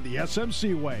way or the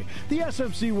SMC way. The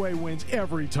SMC way wins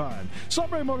every time.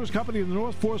 Sunbury Motors Company in the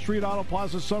North 4th Street Auto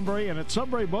Plaza, Sunbury, and at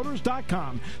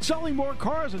sunburymotors.com. Selling more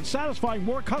cars and satisfying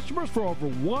more customers for over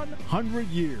 100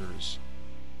 years.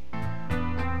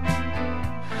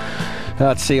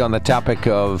 Let's see, on the topic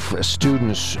of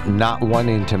students not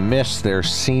wanting to miss their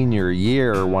senior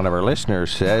year, one of our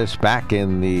listeners says, back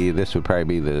in this would probably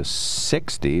be the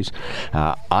 60s,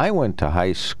 I went to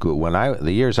high school,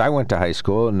 the years I went to high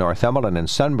school, Northumberland and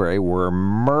Sunbury were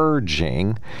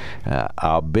merging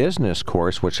a business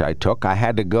course, which I took. I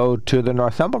had to go to the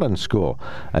Northumberland school.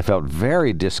 I felt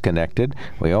very disconnected.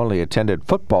 We only attended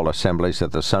football assemblies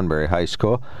at the Sunbury High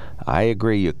School. I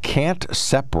agree, you can't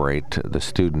separate the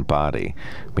student body,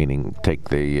 meaning take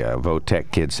the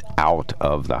Votech kids out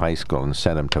of the high school and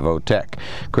send them to Votech.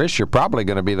 Chris, you're probably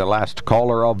going to be the last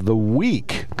caller of the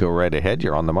week. Go right ahead.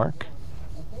 You're on the mark.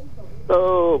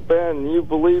 So, Ben, you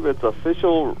believe it's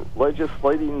official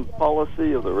legislating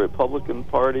policy of the Republican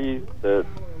Party that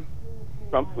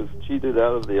Trump was cheated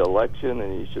out of the election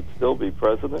and he should still be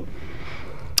president?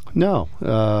 No.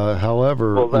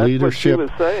 However, Well, that's leadership what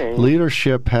she was saying.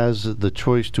 leadership has the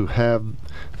choice to have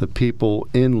the people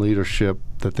in leadership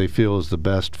that they feel is the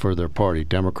best for their party,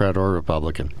 Democrat or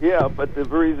Republican. Yeah, but the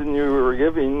reason you were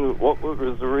giving, what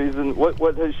was the reason?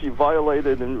 What has she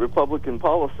violated in Republican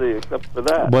policy except for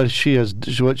that? What she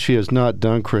has not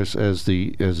done, Chris, as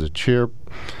a chair,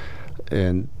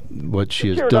 and what she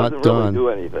has chair not doesn't done.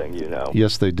 really do anything, you know.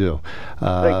 Yes, they do.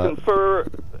 They confer.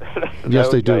 Yes,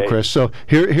 they do, Okay. Chris. So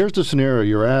here's the scenario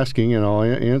you're asking, and I'll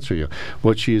answer you.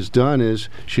 What she has done is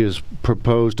she has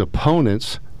proposed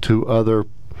opponents to other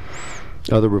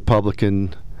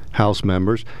Republican House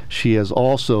members. She has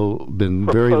also been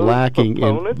very lacking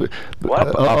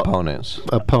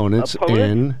opponents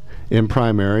in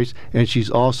primaries, and she's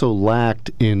also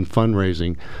lacked in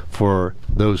fundraising for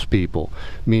those people,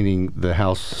 meaning the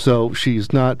House. So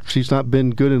she's not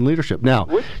been good in leadership. Now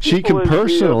she can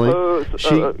personally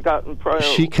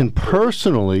she can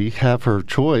personally have her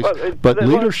choice, but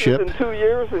leadership. She's in 2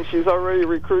 years, and she's already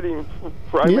recruiting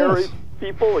primary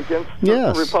people against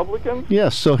Republicans.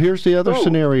 Yes. So here's the other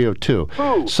scenario too.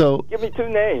 Who? So give me 2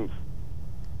 names.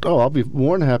 Oh, I'll be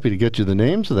more than happy to get you the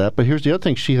names of that. But here's the other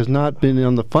thing: she has not been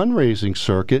on the fundraising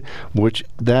circuit, which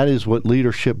that is what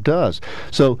leadership does.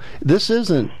 So this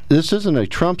isn't a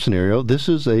Trump scenario. This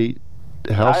is a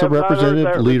House of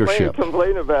Representative leadership.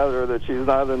 Complain about her that she's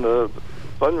not in the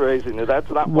fundraising.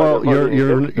 That's not well.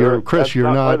 You're Chris. That's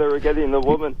you're not. Why they were getting the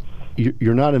woman.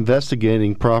 You're not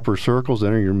investigating proper circles,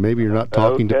 and maybe you're not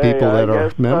talking to people that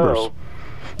are members. So.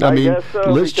 I mean, guess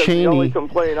so, Liz because Cheney. The only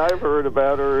complaint I've heard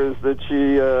about her is that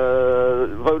she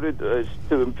voted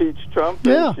to impeach Trump.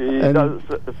 Yeah, and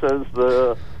she says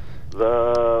the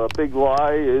big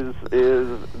lie is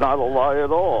not a lie at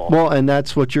all. Well, and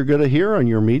that's what you're going to hear on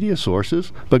your media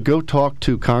sources. But go talk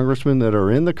to congressmen that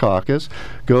are in the caucus.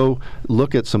 Go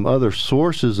look at some other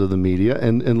sources of the media.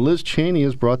 And Liz Cheney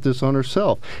has brought this on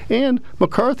herself. And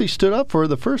McCarthy stood up for her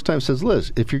the first time, says,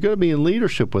 Liz, if you're going to be in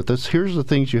leadership with us, here's the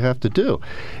things you have to do.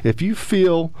 If you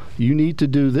feel you need to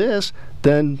do this,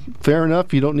 then fair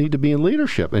enough, you don't need to be in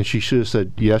leadership. And she should have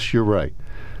said, yes, you're right.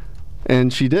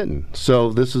 And she didn't. So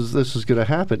this is going to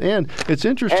happen. And it's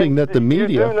interesting that the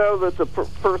media. You do know that the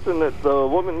person that the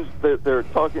woman that they're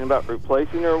talking about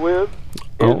replacing her with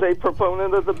is a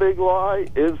proponent of the big lie.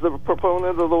 Is the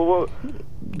proponent of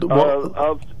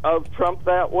of Trump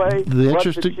that way?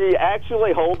 Did she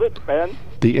actually hold it, Ben?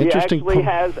 She actually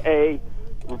has a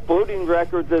voting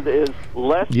record that is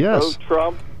less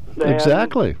pro-Trump than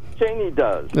Cheney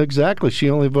does. Exactly. She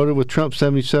only voted with Trump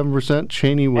 77%.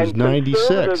 Cheney was 96%.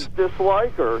 Conservatives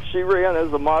dislike her. She ran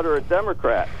as a moderate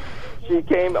Democrat. She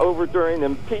came over during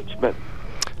impeachment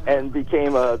and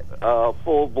became a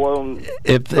full-blown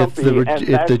if the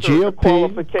GOP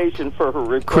qualification for her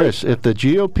replacement. Chris, if the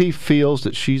GOP feels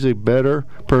that she's a better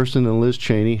person than Liz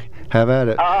Cheney, have at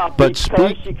it. But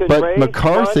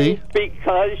McCarthy,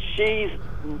 because she's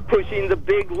pushing the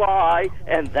big lie,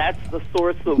 and that's the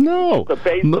source of the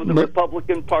base of the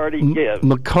Republican Party gives.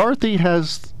 McCarthy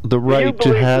has the right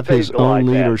to have his own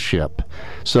leadership.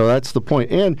 So that's the point.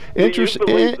 And interesting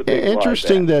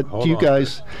that you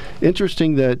guys,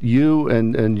 interesting that you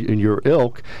and your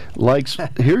ilk likes.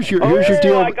 Here's your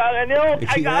deal. I got an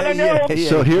ilk.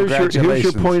 So here's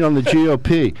your point on the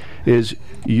GOP is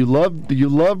you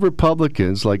love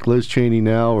Republicans like Liz Cheney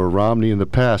now or Romney in the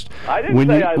past. I didn't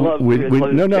say I love Liz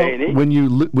Cheney. When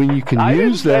you can I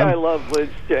use them. I love Liz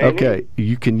Cheney. Okay,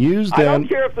 you can use them. I don't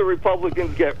care if the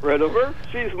Republicans get rid of her.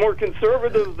 She's more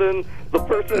conservative than the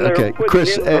person they're putting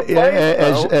Chris, in her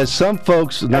place, as some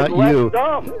folks, not you,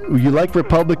 you like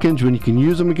Republicans when you can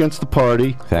use them against the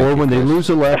party, or when they lose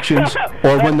elections,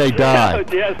 or when they die.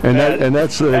 Yes, and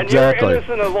that's exactly. You're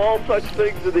innocent of all such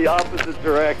things in the opposite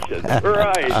direction.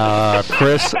 Right.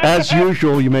 Chris, as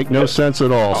usual, you make no sense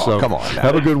at all. So come on.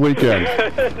 Have a good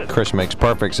weekend. Chris makes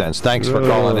perfect sense. Thanks for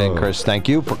calling in, Chris. Thank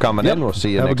you for coming in. We'll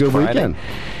see you next Friday. Have a good weekend.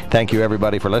 Thank you,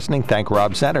 everybody, for listening. Thank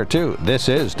Rob Center, too. This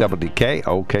is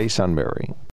WKOK Sunbury.